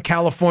time in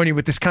California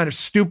with this kind of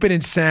stupid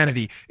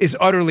insanity is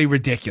utterly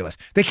ridiculous.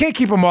 They can't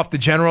keep him off the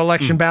general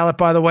election ballot,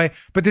 by the way.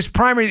 But this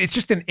primary, it's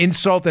just an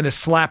insult and a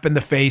slap in the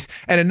face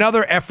and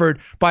another effort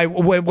by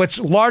what's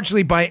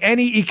largely by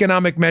any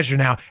economic measure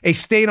now, a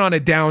state on a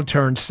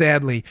downturn,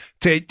 sadly,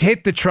 to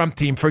hit the Trump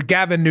team for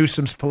Gavin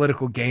Newsom's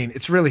political gain.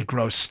 It's really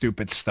gross,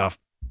 stupid stuff.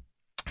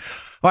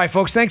 All right,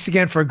 folks, thanks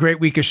again for a great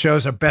week of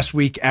shows, our best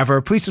week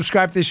ever. Please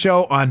subscribe to this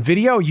show on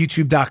video,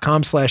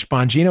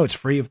 youtube.com/Bongino. It's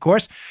free, of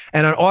course.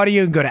 And on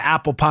audio, you can go to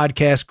Apple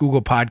Podcasts,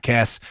 Google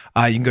Podcasts.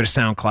 You can go to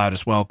SoundCloud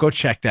as well. Go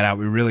check that out.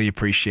 We really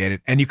appreciate it.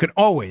 And you can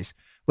always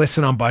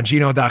listen on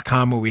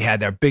Bongino.com, where we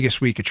had our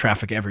biggest week of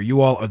traffic ever.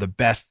 You all are the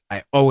best.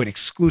 I owe it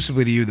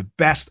exclusively to you, the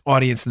best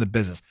audience in the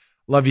business.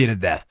 Love you to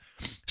death.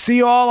 See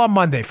you all on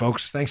Monday,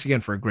 folks. Thanks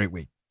again for a great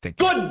week.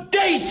 Good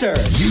day, sir.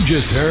 You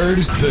just heard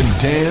The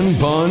Dan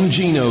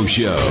Bongino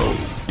Show.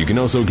 You can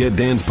also get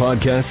Dan's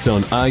podcasts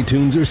on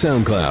iTunes or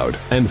SoundCloud.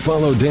 And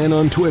follow Dan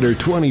on Twitter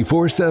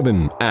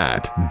 24/7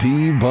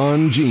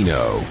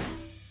 @DBongino.